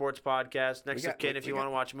 another good sports podcast. Next of Kin, if you want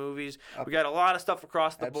to watch movies. We got a lot of stuff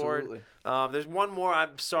across the board. There's one more.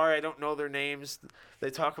 I'm sorry, I don't know their names. They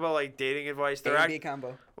talk about like dating advice. They're A&B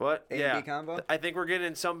combo. What? A&B combo. I think we're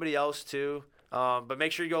getting somebody else too. But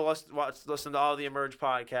make sure you go listen to all the Emerge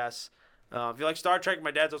podcasts. If you like Star Trek,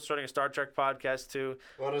 my dad's also starting a Star Trek podcast too.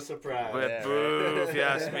 What a surprise. But boo, if you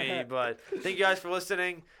ask me. But thank you guys for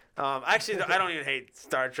listening. Actually, I don't even hate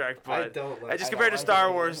Star Trek, but I don't like just compared to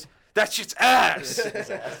Star Wars, that shit's ass.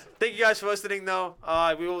 Thank you guys for listening, though.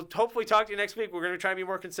 We will hopefully talk to you next week. We're going to try to be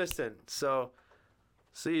more consistent. So,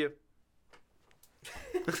 see you.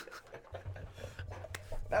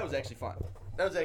 That was actually fun. That was